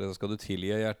del i forhold til det. Skal du tilgi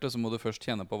hjertet, så må du først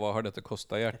kjenne på hva har dette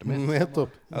kostet hjertet mitt.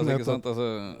 Nettopp. Altså, ikke sant? Altså,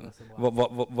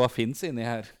 hva finnes inni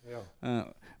her?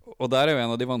 Og der er jo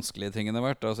en av de vanskelige tingene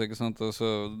vært, altså, ikke sant? Altså,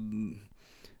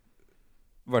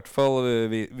 i hvert fall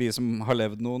vi som har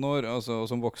levd noen år, altså,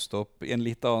 og som vokste opp i en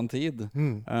litt annen tid.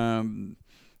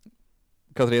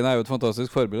 Cathrine er jo et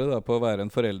fantastisk forbilde da, på å være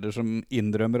en forelder som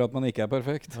innrømmer at man ikke er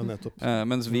perfekt.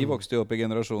 Mens vi vokste jo opp i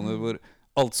generasjoner hvor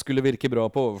alt skulle virke bra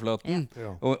på overflaten.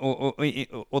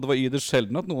 Og det var ytterst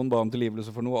sjelden at noen ba om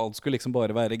tilgivelse for noe. Alt skulle liksom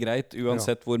bare være greit,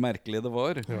 uansett hvor merkelig det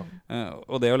var.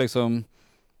 Og det å liksom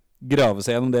grave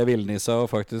seg gjennom det villnissa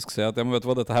og faktisk se at ja, men vet du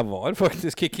hva, dette her var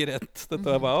faktisk ikke rett.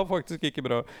 Dette var faktisk ikke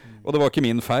bra. Og det var ikke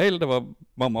min feil, det var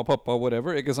mamma, pappa,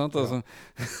 whatever, ikke sant? Altså,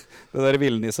 det der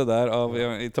villnisset der av,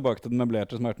 tilbake til den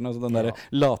møblerte smerten, altså den der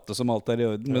late som alt er i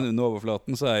orden, men under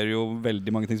overflaten så er det jo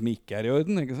veldig mange ting som ikke er i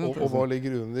orden, ikke sant? Og hva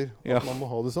ligger under? At man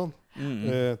må ha det sånn.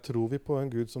 Tror vi på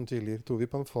en Gud som tilgir? Tror vi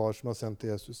på en far som har sendt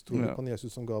Jesus? Tror vi på en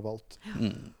Jesus som gav alt?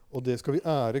 Og det skal vi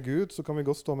ære Gud, så kan vi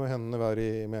godt stå med hendene hver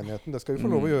i menigheten. Det skal vi få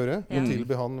lov å gjøre. Og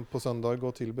tilbe han på søndag,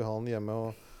 og tilbe han hjemme,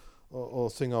 og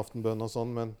synge aftenbønn og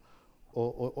sånn. Men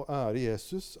å ære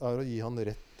Jesus er å gi han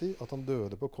rett i at han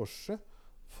døde på korset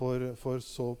for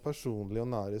så personlige og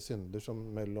nære synder som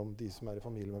mellom de som er i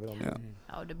familie med hverandre.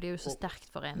 Ja, og det blir jo så sterkt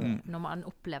for en når man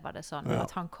opplever det sånn,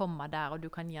 at han kommer der, og du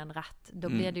kan gi han rett.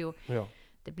 Da blir det jo,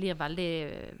 det blir veldig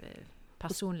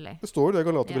personlig. Det står det i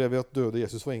Galaterbrevet at døde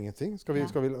Jesus for ingenting. Er det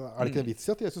ikke en vits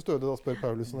i at Jesus døde, da spør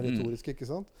Paulus sånn retorisk,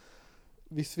 ikke sant?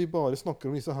 Hvis vi bare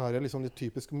snakker om disse her, liksom de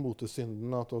typiske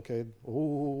motesyndene, at ok,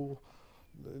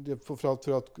 fra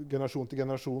generasjon til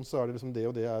generasjon så er det liksom det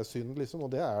og det er synd, liksom, og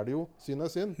det er det jo. Synd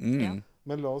er synd.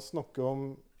 Men la oss snakke om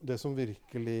det som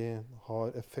virkelig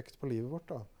har effekt på livet vårt,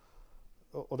 da.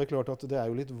 Og det er klart at det er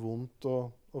jo litt vondt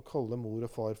å kalle mor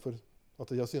og far for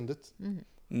at de har syndet.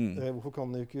 Hvorfor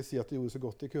kan de ikke si at de gjorde så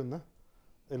godt de kunne?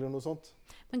 Eller noe sånt.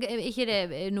 Men ikke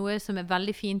det noe som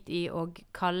veldig fint i å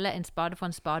kalle en spade for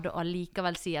en spade, og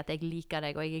likevel si at jeg liker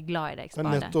deg, og jeg glad i deg,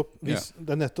 spade?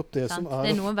 Det nettopp det som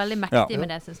Det noe veldig mektig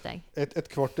med det, synes jeg. Et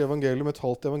kvart evangelium, et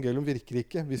halvt evangelium virker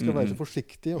ikke. Vi skal være så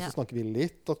forsiktige, og så snakker vi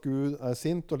litt at Gud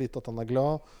sint, og litt at han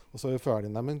glad, og så vi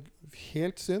ferdige. Nei, men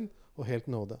helt synd, og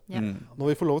helt nåde. Når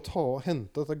vi får lov å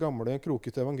hente dette gamle,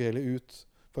 krokete evangeliet ut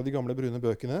fra de gamle brune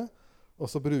bøkene,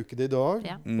 og så bruke det i dag,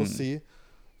 og si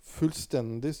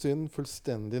fullstendig synd,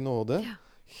 fullstendig nåde,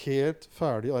 helt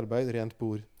ferdig arbeid, rent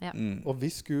bord. Og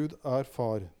hvis Gud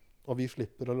far, og vi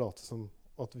slipper å late som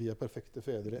at vi perfekte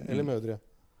fedre eller mødre,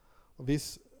 og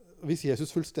hvis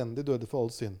Jesus fullstendig døde for all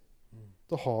synd,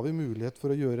 da har vi mulighet for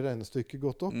å gjøre regnestykket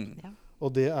godt opp. Og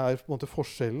det på en måte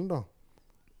forskjellen da.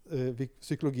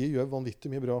 Psykologi gjør vanvittig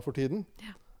mye bra for tiden,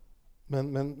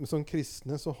 men som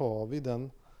kristne så har vi den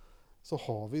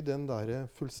der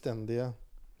fullstendige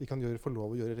vi kan få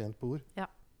lov å gjøre rent bord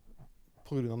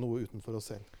på grunn av noe utenfor oss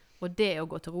selv. Og det å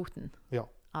gå til roten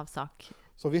av sak.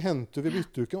 Så vi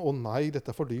bytter jo ikke, nei,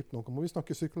 dette for dypt, nå må vi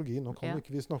snakke psykologi, nå kan vi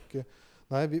ikke snakke.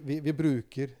 Nei, vi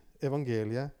bruker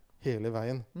evangeliet hele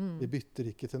veien. Vi bytter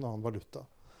ikke til en annen valuta.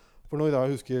 For når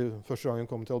jeg husker første gangen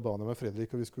jeg kom til Albania med Fredrik,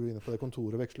 og vi skulle inn på det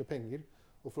kontoret og veksle penger,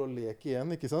 og for å leke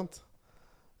igjen, ikke sant?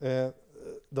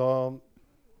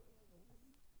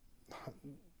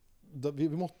 Vi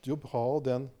måtte jo ha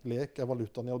den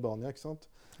valutaen i Albania, ikke sant?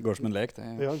 Går som en lek, det.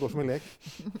 Ja, går som en lek.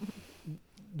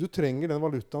 Du trenger den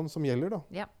valutaen som gjelder, da.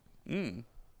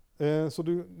 Så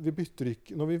vi bytter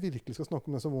ikke. Når vi virkelig skal snakke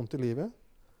om det som vondt i livet,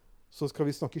 så skal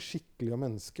vi snakke skikkelig om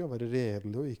mennesket, og være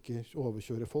redelige, og ikke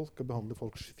overkjøre folk, og behandle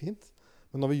folk fint.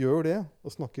 Men når vi gjør det,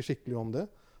 og snakker skikkelig om det,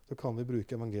 så kan vi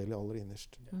bruke evangeliet aller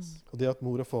innerst. Og det at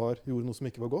mor og far gjorde noe som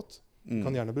ikke var godt,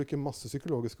 kan gjerne bruke masse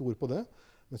psykologiske ord på det,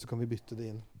 men så kan vi bytte det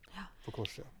inn på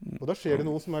korset. Og da skjer det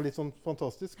noe som litt sånn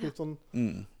fantastisk, litt sånn,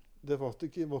 det var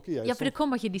ikke jeg Ja, for det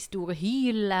kommer ikke de store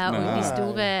hylene, og de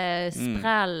store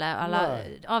sprellene, eller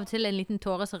av og til en liten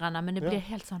tåre som renner, men det blir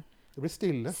helt sånn, det blir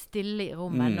stille i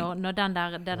rommet, når den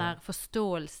der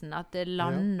forståelsen, at det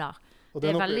lander. Og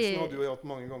den opplevelsen hadde jo jeg hatt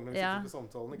mange ganger når vi sitter på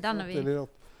samtalen, ikke sant? Eller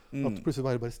at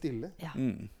plutselig bare stille.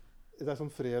 Det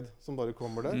sånn fred som bare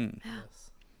kommer der.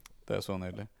 Det så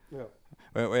nydelig.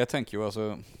 Og jeg tenker jo altså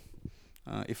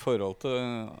i forhold til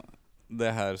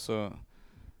det her så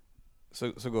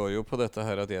går jo på dette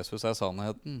her at Jesus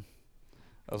sannheten.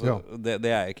 Altså,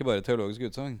 det ikke bare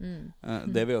teologisk utsagn.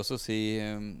 Det vil også si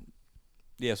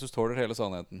Jesus tåler hele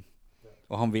sannheten.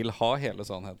 Og han vil ha hele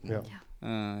sannheten.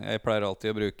 Jeg pleier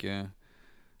alltid å bruke,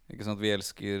 ikke sant, vi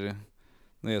elsker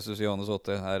når Jesus i Johannes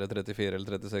 8 det 34 eller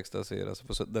 36 der sier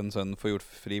altså, den sønnen får gjort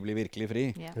fri blir virkelig fri.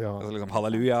 Altså liksom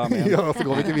halleluja, amen. Så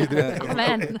går vi ikke videre.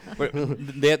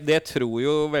 det tror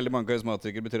jo veldig mange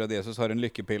karismatikere betyr at Jesus har en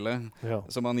lykkepille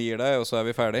som han gir deg, og så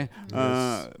vi ferdig.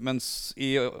 Mens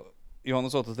i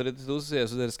Johannes 8:32 sier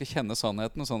Jesus dere skal kjenne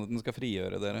sannheten, og sannheten skal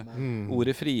frigjøre dere.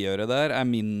 Ordet frigjøre der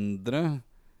mindre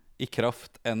i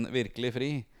kraft enn virkelig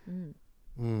fri.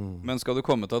 Men skal du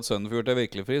komme til at sønnen får gjort deg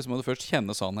virkelig fri, så må du først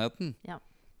kjenne sannheten.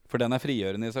 For den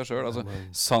frigjørende i seg selv. Altså,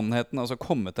 sannheten, altså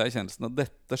komme til erkjennelsen at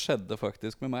dette skjedde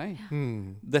faktisk med meg.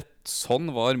 Sånn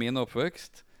var min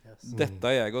oppvekst. Dette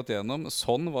har jeg gått gjennom.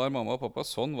 Sånn var mamma og pappa,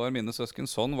 sånn var mine søsken,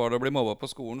 sånn var det å bli mobba på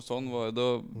skolen, sånn var det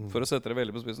for å sette det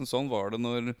veldig på spissen, sånn var det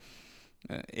når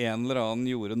en eller annen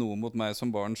gjorde noe mot meg som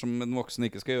barn som en voksen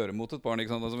ikke skal gjøre mot et barn,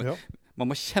 ikke sant? Altså,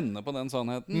 man må kjenne på den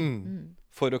sannheten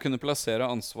for å kunne plassere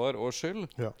ansvar og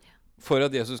skyld for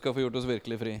at Jesus skal få gjort oss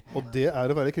virkelig fri. Og det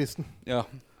å være kristen. Ja,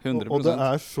 100%. Og det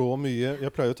så mye.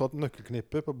 Jeg pleier å ta et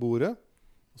nøkkelknippe på bordet,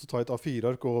 og så tar jeg et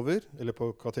A4-ark over, eller på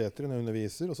kateteret når jeg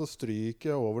underviser, og så stryker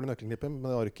jeg over det nøkkelknippet med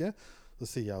det arket. Så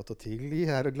sier jeg at tilgi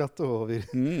det glatte over. Og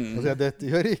så sier jeg, dette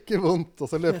gjør ikke vondt. Og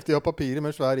så løfter jeg opp papiret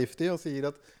med svær gift i, og sier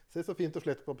at se så fint og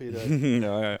slett papiret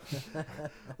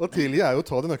Og tilgi jo å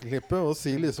ta det nøkkelknippet og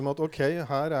si liksom at ok,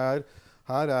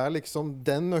 her liksom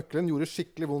den nøkkelen gjorde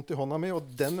skikkelig vondt i hånda mi, og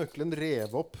den nøkkelen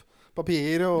rev opp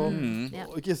papiret,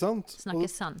 og ikke sant? Snakke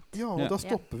sant. Ja, og da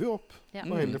stopper vi opp,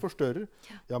 og heller forstørrer.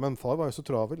 Ja, men far var jo så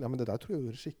travel. Ja, men det der tror jeg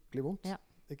gjorde skikkelig vondt.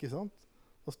 Ikke sant?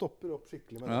 Da stopper vi opp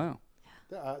skikkelig med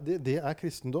det. Det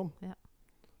kristendom.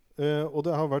 Og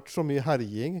det har vært så mye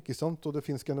herjing, ikke sant? Og det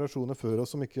finnes generasjoner før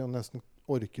oss som ikke nesten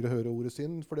orker å høre ordet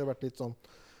synd, for det har vært litt sånn,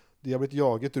 de har blitt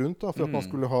jaget rundt da, for at man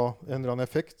skulle ha en eller annen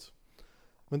effekt.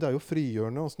 Men det jo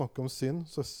frigjørende å snakke om synd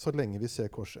så lenge vi ser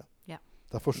korset.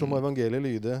 Derfor så må evangeliet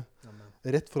lyde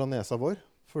rett foran nesa vår,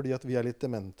 fordi at vi litt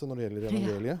demente når det gjelder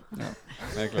evangeliet.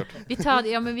 Det klart. Vi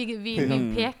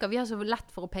peker, vi har så lett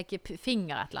for å peke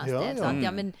finger et eller annet sted. Sant?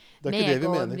 Ja, men meg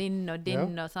og din og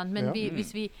din og sånn. Men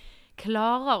hvis vi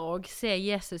klarer å se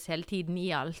Jesus hele tiden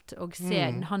i alt, og se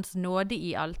hans nåde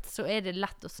i alt, så det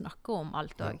lett å snakke om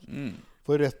alt også.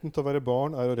 For retten til å være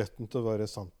barn jo retten til å være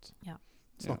sant. Ja.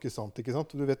 Snakke sant, ikke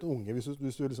sant? Du vet unge, hvis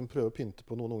du liksom prøver å pynte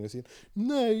på noen unge sier,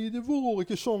 nei, det var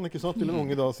ikke sånn, ikke sant? Vil en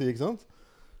unge da si, ikke sant?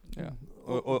 Ja.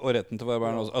 Og retten til å være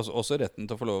barn, også retten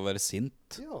til å få lov å være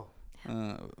sint. Ja.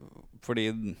 Fordi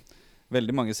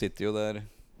veldig mange sitter jo der,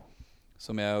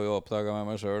 som jeg jo oppdaget med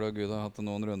meg selv, og Gud har hatt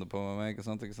noen runder på meg, ikke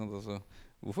sant? Altså,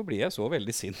 hvorfor blir jeg så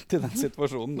veldig sint i den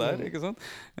situasjonen der, ikke sant?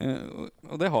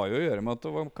 Og det har jo å gjøre med at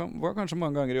det var kanskje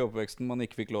mange ganger i oppveksten man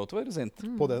ikke fikk lov til å være sint.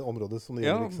 På det området som det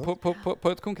gjelder, ikke sant? På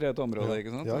et konkret område,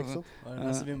 ikke sant? Ja, ikke sant? Og det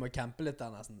nesten vi må kjempe litt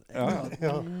der nesten. Jeg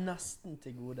har nesten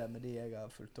til gode med de jeg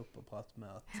har fulgt opp og pratet med,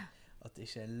 at det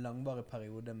ikke langvarig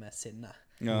periode med sinne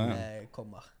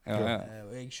kommer.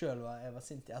 Og jeg selv var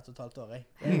sint i 1,5 år.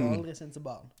 Jeg var aldri sint som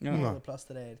barn. Det var plass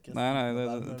til det i et kristent. Nei,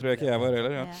 det tror jeg ikke jeg var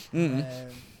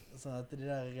heller, Sånn at de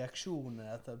der reaksjonene,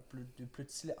 at du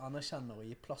plutselig anerkjenner og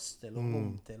gir plass til og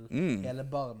rom til hele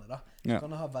barnet, da. Så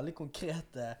kan det ha veldig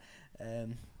konkrete,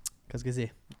 hva skal jeg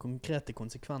si, konkrete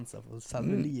konsekvenser for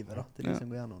selve livet, da, til de som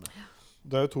går gjennom det.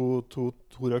 Det jo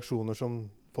to reaksjoner som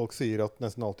folk sier at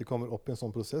nesten alltid kommer opp i en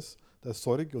sånn prosess. Det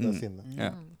sorg, og det sinne.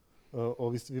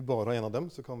 Og hvis vi bare har en av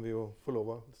dem, så kan vi jo få lov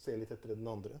å se litt etter den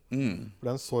andre. For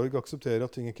det en sorg å akseptere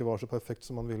at ting ikke var så perfekt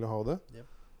som man ville ha det.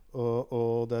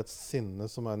 Og det et sinne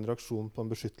som en reaksjon på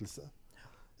en beskyttelse.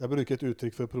 Jeg bruker et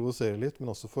uttrykk for å provosere litt,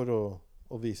 men også for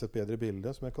å vise et bedre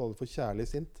bilde, som jeg kaller for kjærlig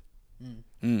sint.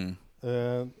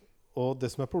 Og det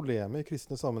som problemet i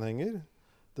kristne sammenhenger,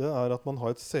 det at man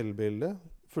har et selvbilde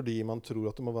fordi man tror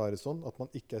at det må være sånn, at man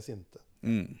ikke sinte.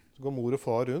 Så går mor og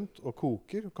far rundt og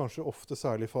koker, kanskje ofte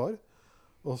særlig far,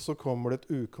 og så kommer det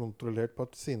et ukontrollert på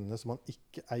et sinne som man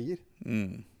ikke eier.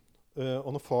 Og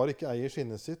når far ikke eier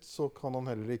sinnet sitt, så kan han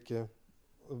heller ikke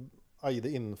eie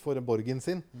det innenfor borgen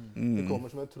sin. Det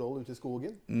kommer som et troll ut i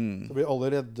skogen. Så blir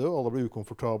alle redde, og alle blir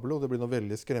ukomfortable, og det blir noe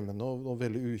veldig skremmende og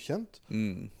veldig ukjent.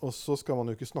 Og så skal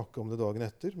man jo ikke snakke om det dagen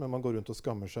etter, men man går rundt og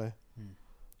skammer seg.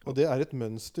 Og det et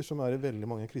mønster som i veldig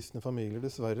mange kristne familier,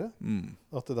 dessverre,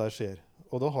 at det der skjer.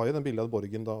 Og da har jeg den bildet av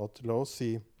borgen da, at la oss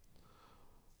si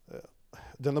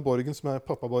denne borgen som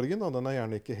pappaborgen, da, den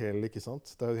gjerne ikke hel, ikke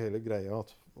sant? Det jo hele greia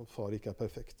at far ikke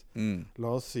perfekt.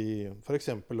 La oss si, for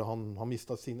eksempel, han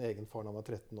mistet sin egen far da han var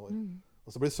 13 år.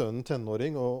 Og så blir sønnen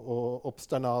tenåring og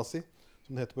obsternasi,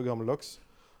 som det heter på gammeldags.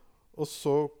 Og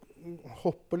så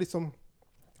hopper liksom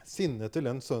sinnet til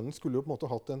den sønnen skulle jo på en måte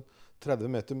hatt en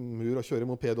 30 meter mur å kjøre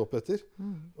moped opp etter.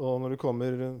 Og når du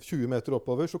kommer 20 meter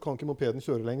oppover, så kan ikke mopeden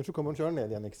kjøre lenger, så kommer den kjøre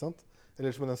ned igjen, ikke sant?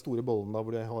 Eller som den store bollen da,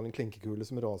 hvor jeg har en klinkekule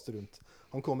som raser rundt.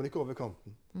 Han kommer ikke over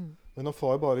kanten. Men når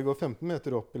far bare går 15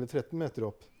 meter opp, eller 13 meter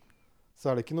opp,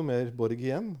 så det ikke noe mer borg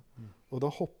igjen. Og da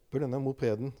hopper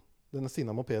denne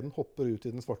sinna mopeden hopper ut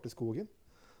i den svarte skogen.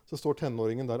 Så står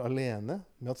tenåringen der alene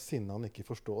med at sinnet han ikke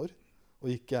forstår, og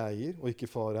ikke eier, og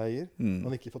ikke far eier.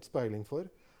 Han ikke fått speiling for.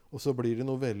 Og så blir det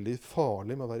noe veldig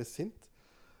farlig med å være sint.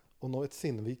 Og når et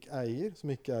sinne vi ikke eier, som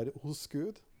ikke hos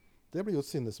Gud, det blir jo et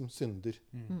sinne som synder.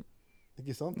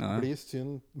 Ikke sant? Bli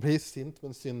sint,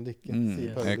 men synd ikke,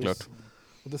 sier Paulus.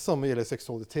 Og det samme gjelder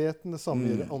seksualiteten, det samme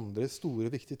gjelder andre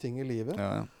store, viktige ting i livet.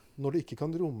 Når det ikke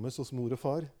kan rommes hos mor og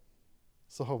far,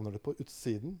 så havner det på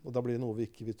utsiden, og da blir det noe vi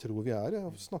ikke tror vi Jeg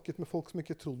har snakket med folk som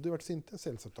ikke trodde de vært sinte.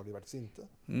 Selvsagt har de vært sinte.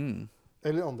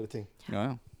 Eller andre ting.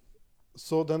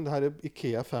 Så den her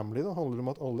IKEA Family da, handler om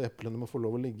at alle eplene må få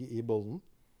lov å ligge i bollen.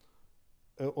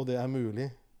 Og det mulig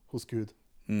hos Gud.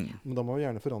 Men da må vi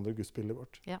gjerne forandre gudsbildet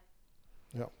vårt. Ja.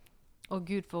 Og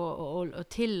Gud for å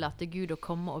tillate Gud å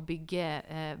komme og bygge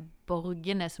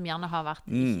borgene som gjerne har vært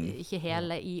ikke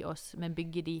hele i oss, men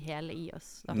bygge de hele i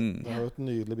oss. Det jo et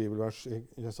nydelig bibelvers i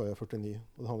Jesaja 49.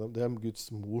 Og det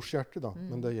Guds mors hjerte, da,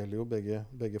 men det gjelder jo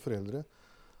begge foreldre.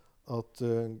 At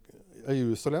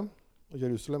Jerusalem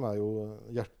jo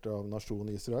hjertet av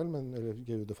nasjonen Israel, eller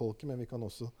judefolket, men vi kan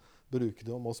også bruke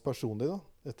det om oss personlig da,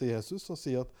 etter Jesus, og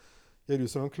si at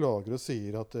Jerusalem klager og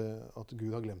sier at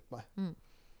Gud har glemt meg.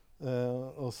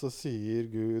 Og så sier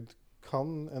Gud,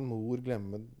 kan en mor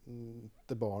glemme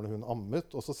det barnet hun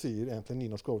ammet? Og så sier egentlig en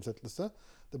nynorsk oversettelse,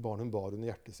 det barnet hun bar under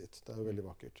hjertet sitt. Det jo veldig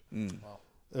vakkert.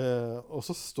 Og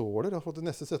så står det, jeg har fått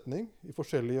neste setning i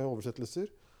forskjellige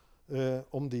oversettelser,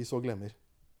 om de så glemmer.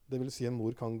 Det vil si en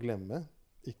mor kan glemme,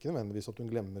 ikke nødvendigvis at hun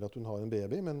glemmer at hun har en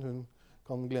baby, men hun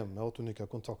kan glemme at hun ikke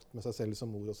har kontakt med seg selv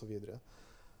som mor og så videre.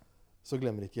 Så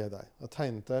glemmer ikke jeg deg. Jeg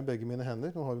tegnet deg begge mine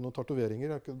hender. Nå har vi noen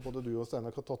tatoveringer. Både du og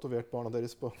Steinar har tatovert barna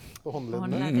deres på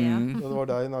håndleddene. Det var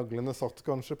der naglene satt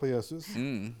kanskje på Jesus.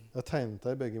 Jeg tegnet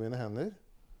deg begge mine hender.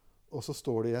 Og så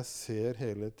står det, jeg ser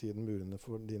hele tiden murene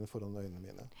dine foran øynene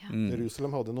mine. Ja.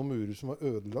 Jerusalem hadde noen murer som var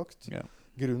ødelagt. Ja.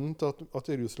 Grunnen til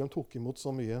at Jerusalem tok imot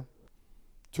så mye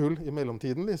tull i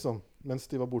mellomtiden, liksom, mens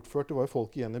de var bortført, det var jo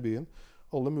folk igjen i byen.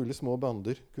 Alle mulige små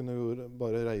bander kunne jo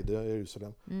bare reide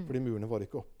Jerusalem, fordi murene var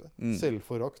ikke oppe.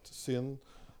 Selvforakt, synd,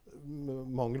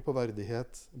 mangel på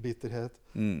verdighet, bitterhet.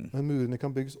 Men murene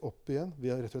kan bygges opp igjen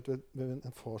ved rett og slett ved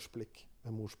en fars blikk,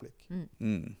 en mors blikk.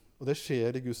 Og det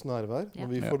skjer i Guds nærvær,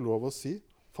 når vi får lov å si,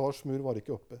 fars mur var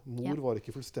ikke oppe, mor var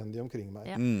ikke fullstendig omkring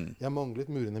meg. Jeg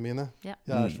manglet murene mine. Jeg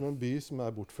er som en by som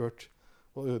er bortført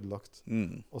og ødelagt.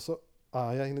 Og så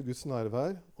er jeg inne i Guds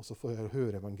nærvær, og så får jeg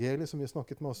høre evangeliet som vi har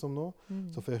snakket masse om nå.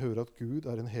 Så får jeg høre at Gud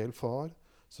er en hel far.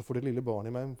 Så får det lille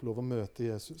barnet i meg få lov å møte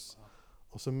Jesus.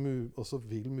 Og så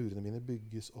vil murene mine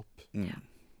bygges opp.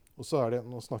 Og så er det,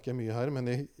 nå snakker jeg mye her, men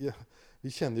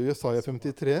vi kjenner jo Jesaja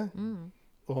 53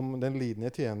 om den lidende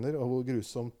tjener, og hvor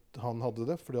grusomt han hadde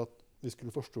det, fordi at vi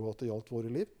skulle forstå at det gjaldt våre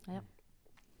liv.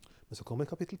 Men så kommer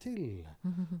et kapittel til,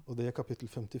 og det er kapittel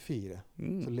 54.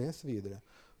 Så les videre.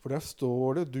 For der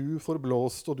står det, du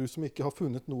forblåst, og du som ikke har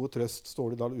funnet noe trøst,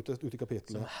 står det da ute i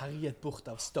kapittelet. Som herjet bort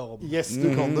av storm. Yes,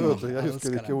 du kan det, vet du. Jeg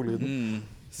husker ikke ordlyden.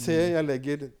 Se, jeg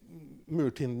legger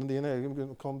murtindene dine,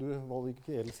 kan du, var det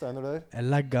ikke edelsteiner der?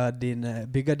 Jeg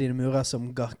bygger dine murer som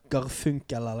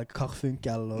garfunkel eller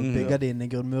karfunkel, og bygger dine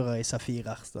grunnmurer i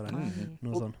safirer, står det.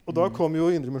 Noe sånt. Og da kom jo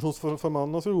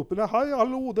indremisjonsformannen, og så roper jeg, hei,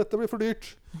 hallo, dette blir for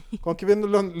dyrt. Kan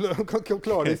ikke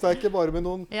klare de seg ikke bare med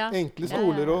noen enkle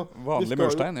stoler og vanlig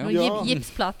murstein, og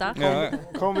gipsplater.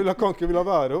 Kan ikke vi la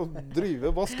være å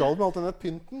drive, hva skal med alt denne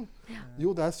pynten?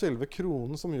 Jo, det er selve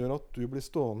kronen som gjør at du blir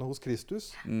stående hos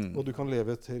Kristus, og du kan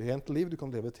leve et rent liv, du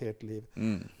kan leve et helt liv.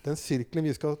 Den sirkelen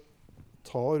vi skal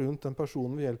ta rundt den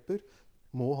personen vi hjelper,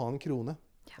 må ha en krone.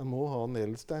 Den må ha en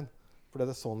edelstein, for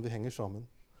det er sånn vi henger sammen.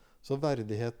 Så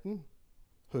verdigheten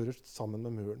hører sammen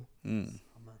med muren.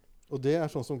 Og det er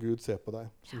sånn som Gud ser på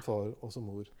deg, som far og som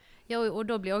mor. Ja, og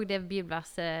da blir også det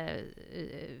bibelverset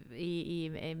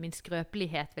i min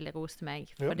skrøpelighet vil rose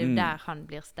meg, for det er der han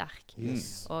blir sterk.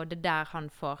 Og det er der han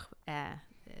får,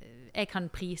 jeg kan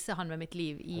prise han med mitt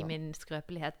liv i min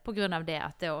skrøpelighet, på grunn av det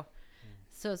at det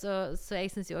så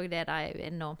jeg synes jo også det er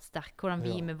enormt sterkt, hvordan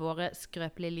vi med våre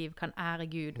skrøpelige liv kan ære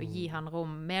Gud og gi han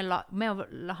rom, med å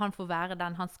la han få være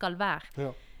den han skal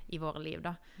være i våre liv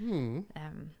da.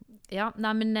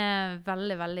 Men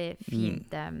veldig, veldig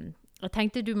fint. Jeg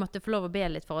tenkte du måtte få lov å be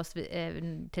litt for oss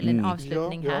til en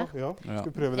avslutning her. Skal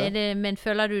vi prøve det? Men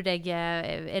føler du deg,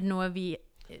 er det noe vi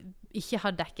ikke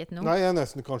har dekket nå? Nei, jeg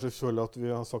nesten kanskje føler at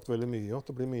vi har sagt veldig mye, at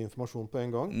det blir mye informasjon på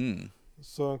en gang.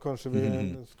 Så kanskje vi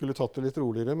skulle tatt det litt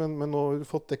roligere, men nå har vi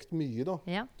fått dekt mye da.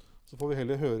 Så får vi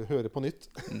heller høre på nytt.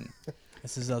 Jeg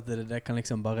synes at det kan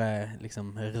liksom bare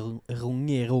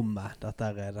runge i rommet. Dette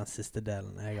er den siste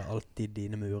delen. Jeg har alltid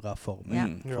dine murer for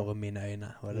meg, for mine øyne.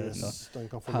 Og det er så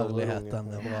herligheten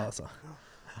er bra, altså.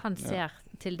 Han ser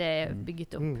til det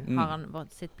bygget opp, har han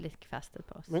sitt blikk festet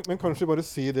på oss. Men kanskje bare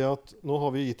si det at nå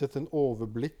har vi gitt et en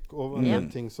overblikk over en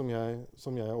ting som jeg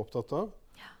er opptatt av.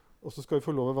 Og så skal vi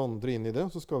få lov å vandre inn i det,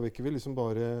 så skal vi ikke liksom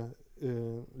bare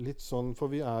litt sånn, for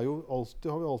vi har jo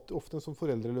alltid ofte en sånn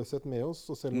foreldreløshet med oss,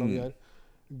 og selv når vi er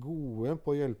gode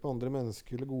på å hjelpe andre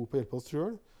mennesker, eller gode på å hjelpe oss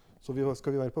selv, så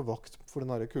skal vi være på vakt for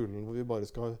den her kulen, hvor vi bare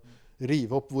skal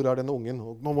rive opp, hvor er denne ungen?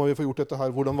 Og nå må vi få gjort dette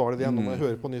her, hvordan var det igjen? Nå må jeg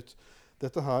høre på nytt.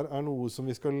 Dette her er noe som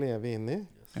vi skal leve inn i.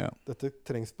 Dette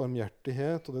trengs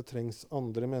barmhjertighet, og det trengs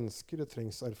andre mennesker, det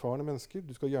trengs erfarne mennesker.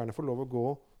 Du skal gjerne få lov å gå,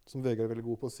 som Vegard er veldig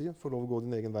god på å si, få lov å gå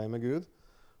din egen vei med Gud,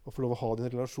 og få lov å ha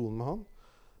din relasjon med han.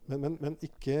 Men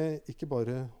ikke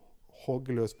bare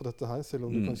hogg løs på dette her, selv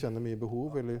om du kan kjenne mye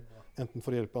behov, eller enten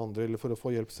for å hjelpe andre, eller for å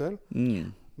få hjelp selv.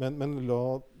 Men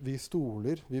vi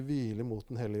stoler, vi hviler mot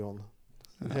den Hellige Ånd.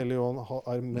 Den Hellige Ånd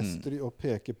er mester i å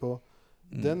peke på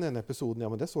den ene episoden. Ja,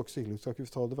 men det så ikke så ille ut, skal ikke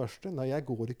vi ta det verste? Nei, jeg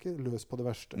går ikke løs på det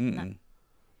verste.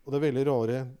 Og det er veldig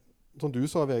rare, som du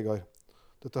sa, Vegard,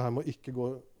 dette her må ikke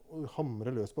gå og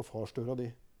hamre løs på farsdøra di.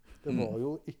 Det var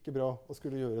jo ikke bra å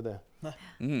skulle gjøre det.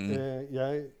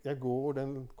 Jeg går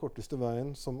den korteste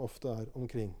veien som ofte er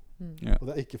omkring. Og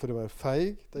det er ikke for å være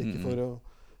feig, det er ikke for å,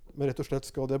 men rett og slett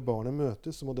skal det barnet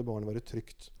møtes, så må det barnet være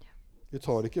trygt. Vi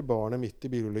tar ikke barnet midt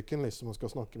i bilulykken, liksom, og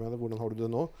skal snakke med det, hvordan har du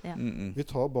det nå? Vi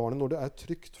tar barnet når det er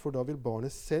trygt, for da vil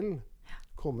barnet selv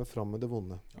komme fram med det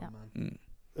vonde.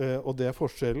 Og det er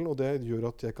forskjellen, og det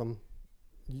gjør at jeg kan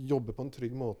jobbe på en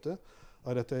trygg måte,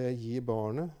 er at jeg gir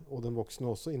barnet, og den voksne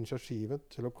også, initiativet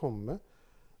til å komme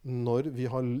når vi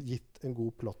har gitt en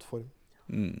god plattform.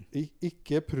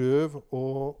 Ikke prøv å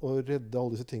redde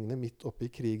alle disse tingene midt oppe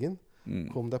i krigen.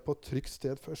 Kom deg på et trygt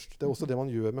sted først. Det er også det man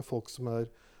gjør med folk som er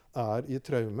i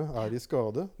traume, i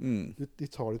skade. Mm. De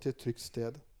tar det til et trygt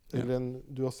sted. Eller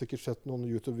du har sikkert sett noen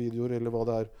YouTube-videoer eller hva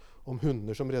det om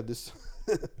hunder som reddes.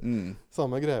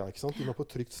 Samme greia, ikke sant? De må på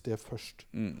et trygt sted først.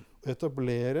 Å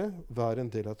etablere, være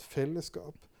en del av et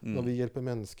fellesskap. Når vi hjelper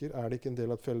mennesker, det ikke en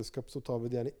del av et fellesskap, så tar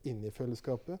vi det gjerne inn i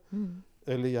fellesskapet.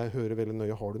 Eller jeg hører veldig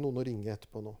nøye, har du noen å ringe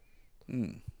etterpå nå?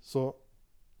 Så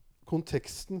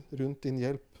konteksten rundt din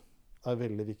hjelp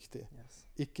veldig viktig.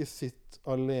 Ikke sitt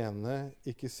alene,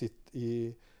 ikke sitt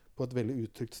på et veldig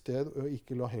utrygt sted, og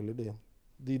ikke la heller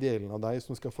de delene av deg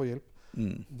som skal få hjelp,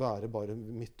 være bare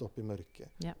midt oppe i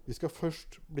mørket. Vi skal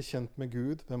først bli kjent med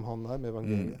Gud, hvem han med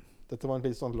evangeliet. Dette var en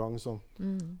litt sånn lang sånn.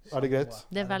 Det greit?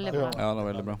 Det veldig bra. Ja, det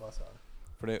veldig bra.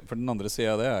 For den andre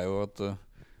siden av det jo at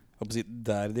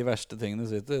der de verste tingene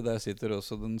sitter, der sitter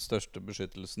også den største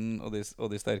beskyttelsen og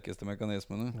de sterkeste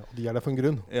mekanismene. Ja, de der for en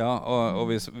grunn. Ja,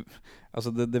 og hvis, altså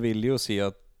det vil jo si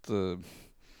at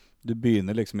du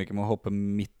begynner liksom ikke med å hoppe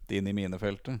midt inn i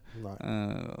minefeltet.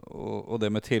 Og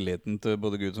det med tilliten til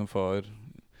både Gud som far,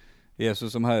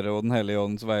 Jesus som Herre og den hellige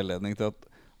åndens veiledning til at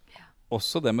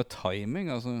også det med timing,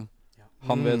 altså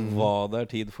han vet hva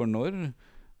det tid for når,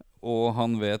 og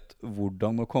han vet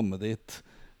hvordan å komme dit.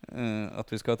 At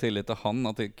vi skal ha tillit til han,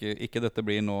 at ikke dette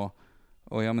blir nå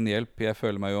ja, men hjelp, jeg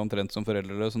føler meg jo omtrent som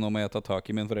foreldreløs, og nå må jeg ta tak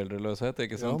i min foreldreløshet,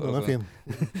 ikke sant? Ja, den fin.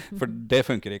 For det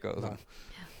funker ikke, altså.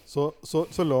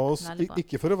 Så la oss,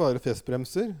 ikke for å være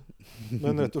festbremser,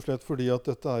 men rett og slett fordi at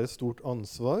dette et stort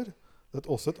ansvar. Det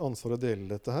også et ansvar å dele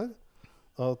dette her.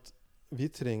 At vi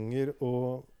trenger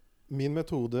min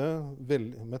metode,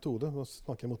 nå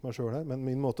snakker jeg mot meg selv her, men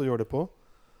min måte å gjøre det på,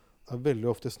 veldig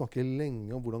ofte snakke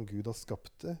lenge om hvordan Gud har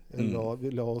skapt det.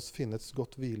 La oss finne et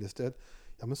godt hvilested.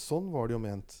 Ja, men sånn var det jo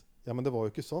ment. Ja, men det var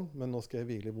jo ikke sånn, men nå skal jeg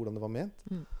hvile i hvordan det var ment.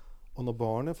 Og når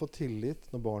barnet får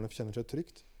tillit, når barnet kjenner seg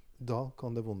trygt, da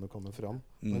kan det vonde komme fram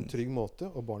på en trygg måte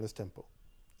og barnets tempo.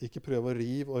 Ikke prøve å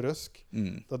rive og røsk.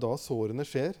 Det da sårene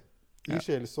skjer. I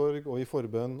sjelesorg og i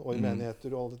forbønn og i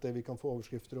menigheter og alt det vi kan få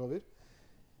overskrifter over.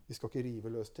 Vi skal ikke rive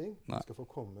løs ting. Vi skal få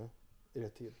komme i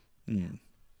rett tid.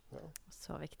 Ja.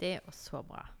 Så viktig og så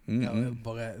bra. Jeg vil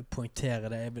bare poengtere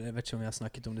det. Jeg vet ikke om vi har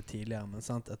snakket om det tidligere, men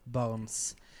sant? Et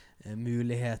barns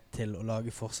mulighet til å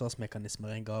lage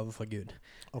forsvarsmekanismer en gave fra Gud.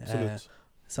 Absolutt.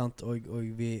 Sant? Og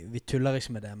vi tuller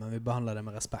ikke med det, men vi behandler det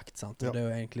med respekt. Sant? Og det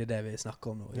jo egentlig det vi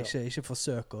snakker om nå. Ikke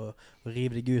forsøk å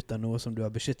rive deg ut av noe som du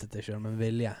har beskyttet deg selv med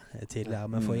vilje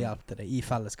tidligere, men få hjelp til det i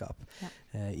fellesskap,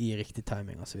 i riktig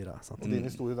timing og så videre. Sant? Og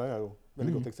din historie der jo et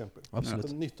veldig godt eksempel.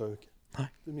 Absolutt. Det nytta jo ikke. Nei,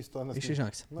 du mistet nesten. ikke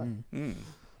sjans. Nei.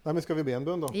 Men skal vi be en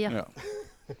bønn da? Ja.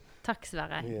 Takk,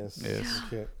 Sverre. Yes.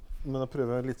 Okay. Men da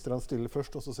prøver jeg litt stille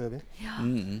først, og så ser vi.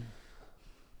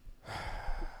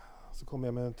 Så kommer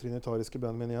jeg med trinitariske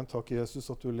bønnen min igjen. Takk, Jesus,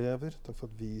 at du lever. Takk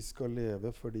for at vi skal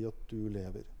leve fordi at du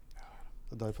lever.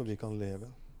 Det derfor vi kan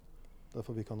leve.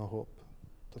 Derfor vi kan ha håp.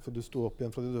 Derfor du sto opp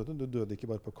igjen fra de døde. Du døde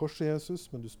ikke bare på korset, Jesus,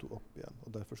 men du sto opp igjen.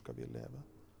 Og derfor skal vi leve.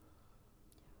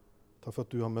 Takk for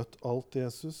at du har møtt alt,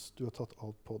 Jesus. Du har tatt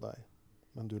alt på deg,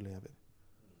 men du lever.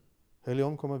 Hellige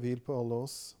ånd, kom og hvil på alle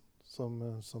oss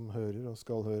som hører og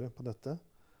skal høre på dette.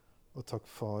 Og takk,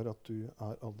 far, at du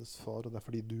alles far, og det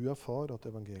fordi du far at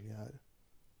evangeliet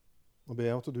Og ber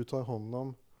jeg at du tar hånd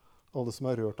om alle som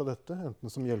rørt av dette,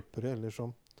 enten som hjelpere eller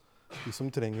som de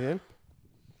som trenger hjelp,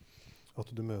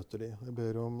 at du møter dem. Jeg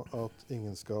ber om at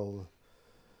ingen skal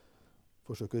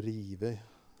forsøke å rive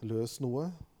løs noe.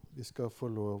 Vi skal få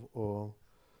lov å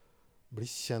bli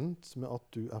kjent med at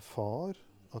du far,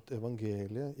 at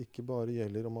evangeliet ikke bare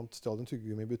gjelder om man stjal en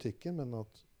tyggegummi i butikken, men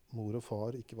at mor og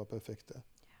far ikke var perfekte.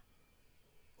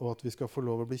 Og at vi skal få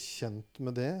lov å bli kjent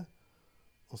med det,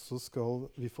 og så skal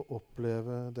vi få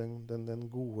oppleve den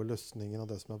gode løsningen av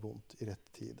det som vondt i rett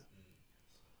tid.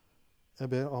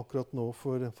 Jeg ber akkurat nå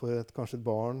for kanskje et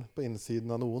barn på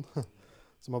innsiden av noen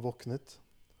som har våknet.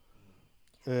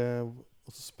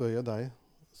 Og så spør jeg deg,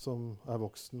 som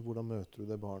voksen, hvordan møter du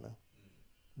det barnet?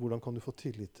 Hvordan kan du få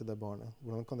tillit til det barnet?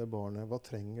 Hva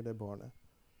trenger det barnet?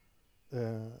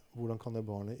 Hvordan kan det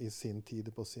barnet i sin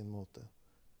tid på sin måte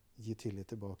gi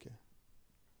tillit tilbake?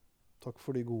 Takk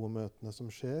for de gode møtene som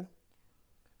skjer.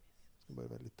 Jeg skal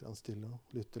bare være litt stille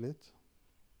og lytte litt.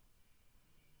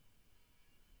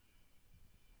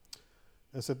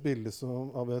 Jeg har sett bilder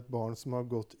av et barn som har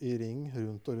gått i ring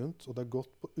rundt og rundt, og det har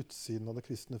gått på utsiden av det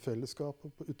kristne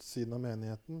fellesskapet, på utsiden av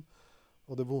menigheten.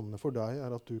 Og det vonde for deg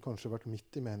at du kanskje har vært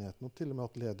midt i menigheten, og til og med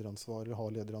hatt lederansvar, eller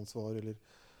har lederansvar, eller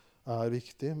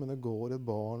viktig, men det går et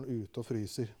barn ute og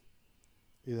fryser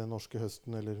i den norske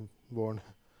høsten eller våren,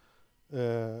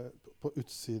 på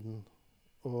utsiden.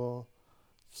 Og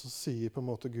så sier på en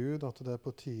måte Gud at det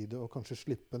på tide å kanskje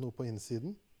slippe noe på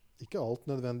innsiden. Ikke alt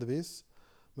nødvendigvis,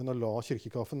 Men å la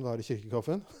kirkekaffen være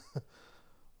kirkekaffen,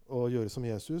 og gjøre som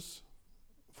Jesus,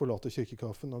 forlate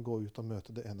kirkekaffen og gå ut og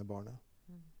møte det ene barnet.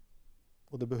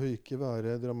 Og det behøver ikke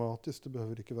være dramatisk, det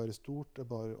behøver ikke være stort, det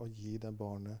bare å gi det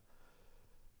barnet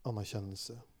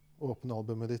anerkjennelse. Åpne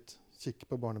albumet ditt, kikk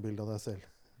på barnebildet av deg selv.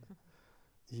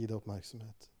 Gi det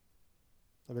oppmerksomhet.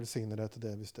 Jeg velsigner deg til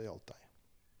det hvis det gjaldt deg.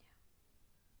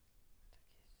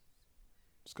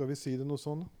 Skal vi si det noe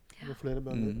sånn? Eller flere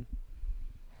bønner?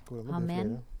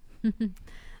 Amen.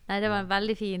 Nei, det var en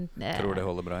veldig fin Tror det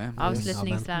holder bra, ja.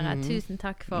 avslutning, Sverre. Tusen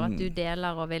takk for at du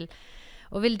deler og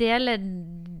vil dele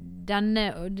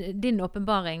din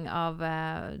åpenbaring av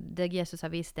det Jesus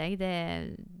har vist deg.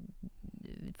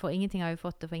 For ingenting har vi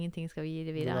fått, og for ingenting skal vi gi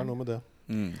det videre. Det er noe med det.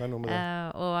 Det er noe med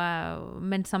det.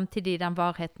 Men samtidig den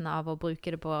varheten av å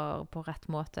bruke det på rett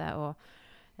måte.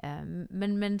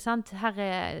 Men sant,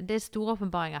 det er store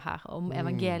åpenbaringer her om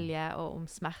evangeliet, og om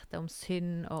smerte, om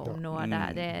synd og om nåde.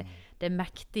 Det er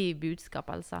mektig budskap,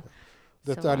 altså.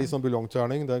 Dette er litt sånn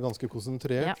ballongterning, det er ganske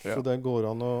konsentrert, så det går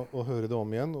an å høre det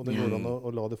om igjen, og det går an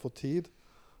å la det få tid.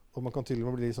 Og man kan til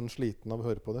og med bli litt sånn sliten av å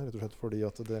høre på det, rett og slett fordi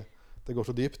at det går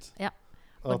så dypt. Ja.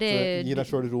 At gi deg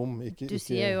selv rom. Du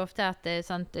sier jo ofte at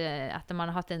sant, etter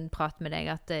man har hatt en prat med deg,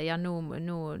 at ja, nå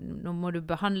må du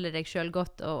behandle deg selv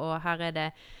godt, og her er det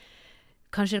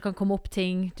kanskje det kan komme opp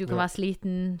ting, du kan være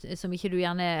sliten, som ikke du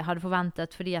gjerne hadde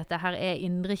forventet, fordi at det her er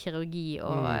indre kirurgi,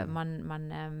 og man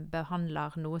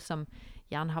behandler noe som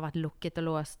gjerne har vært lukket og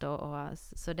låst,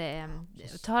 så det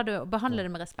behandle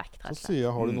det med respekt, rett og slett. Så sier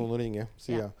jeg, har du noen å ringe,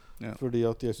 sier jeg. Ja. Fordi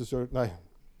at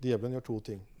djevelen gjør 2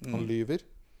 ting. Han lyver,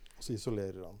 og så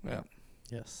isolerer han. Ja.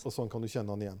 Yes. Og sånn kan du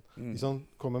kjenne han igjen. Hvis han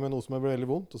kommer med noe som er veldig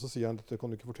vondt, og så sier han dette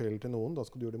kan du ikke fortelle til noen, da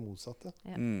skal du gjøre det motsatte.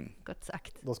 Ja. Godt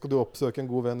sagt. Da skal du oppsøke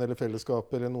en god venn eller fellesskap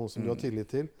eller noen som du har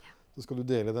tillit til. Så skal du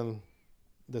dele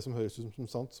det som høres ut som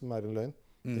sant, som er en løgn.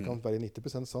 Det kan være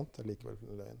 90% sant, det er likevel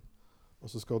en løgn. Og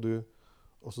så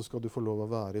skal du få lov å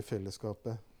være i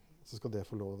fellesskapet, så skal det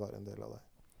få lov å være en del av deg.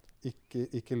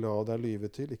 Ikke la deg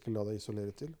lyve til, ikke la deg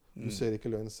isolere til. Du ser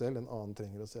ikke løgn selv, en annen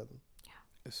trenger å se den.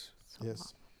 Yes.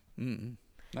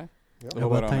 Nei. Jeg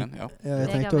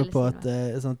tenkte også på at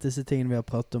disse tingene vi har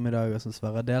pratet om i dag, og som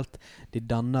Sverre har delt, de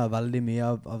danner veldig mye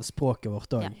av språket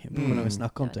vårt også, når vi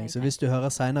snakker om ting. Så hvis du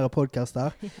hører senere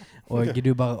podcaster, og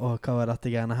du bare, hva var dette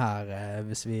greiene her,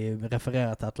 hvis vi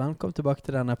refererer til et eller annet, kom tilbake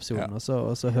til den episoden, og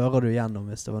så hører du igjennom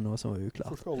hvis det var noe som var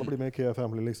uklart. Så skal alle bli med IKEA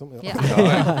Family, liksom. Nå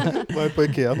er vi på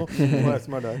IKEA nå. Hva er det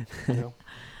som er der? Ja.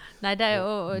 Nei, det er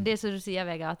jo det som du sier,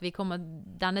 Vegard, at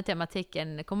denne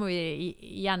tematikken kommer vi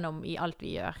gjennom i alt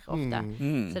vi gjør ofte.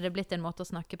 Så det er blitt en måte å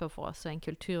snakke på for oss, og en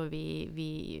kultur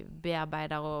vi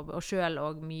bearbeider og selv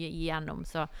og mye igjennom.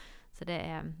 Så det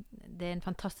er en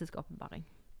fantastisk åpenbaring.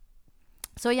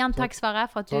 Så igjen takk, Sverre,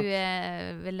 for at du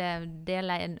ville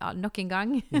dele nok en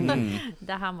gang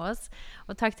det her med oss.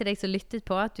 Og takk til deg som lyttet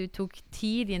på, at du tok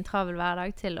tid i en travel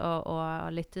hverdag til å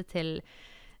lytte til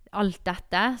alt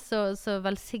dette, så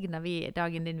velsigner vi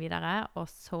dagen din videre, og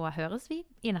så høres vi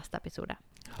i neste episode.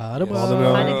 Ha det bra.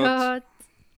 Ha det godt.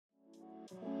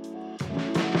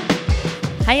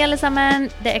 Hei alle sammen,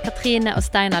 det er Cathrine og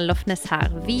Steinar Lofnes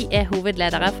her. Vi er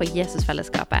hovedledere for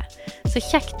Jesusfellesskapet. Så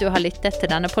kjekt du har lyttet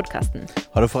til denne podcasten.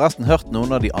 Har du forresten hørt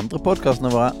noen av de andre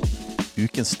podcastene våre?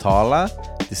 Ukens tale,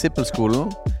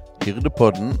 Disippelskolen,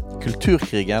 Hyrdepodden,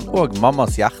 Kulturkrigen og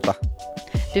Mammas hjerte.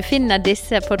 Du finner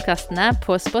disse podcastene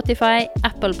på Spotify,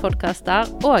 Apple Podcaster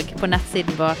og på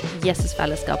nettsiden vår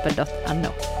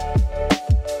jesusfellesskapet.no.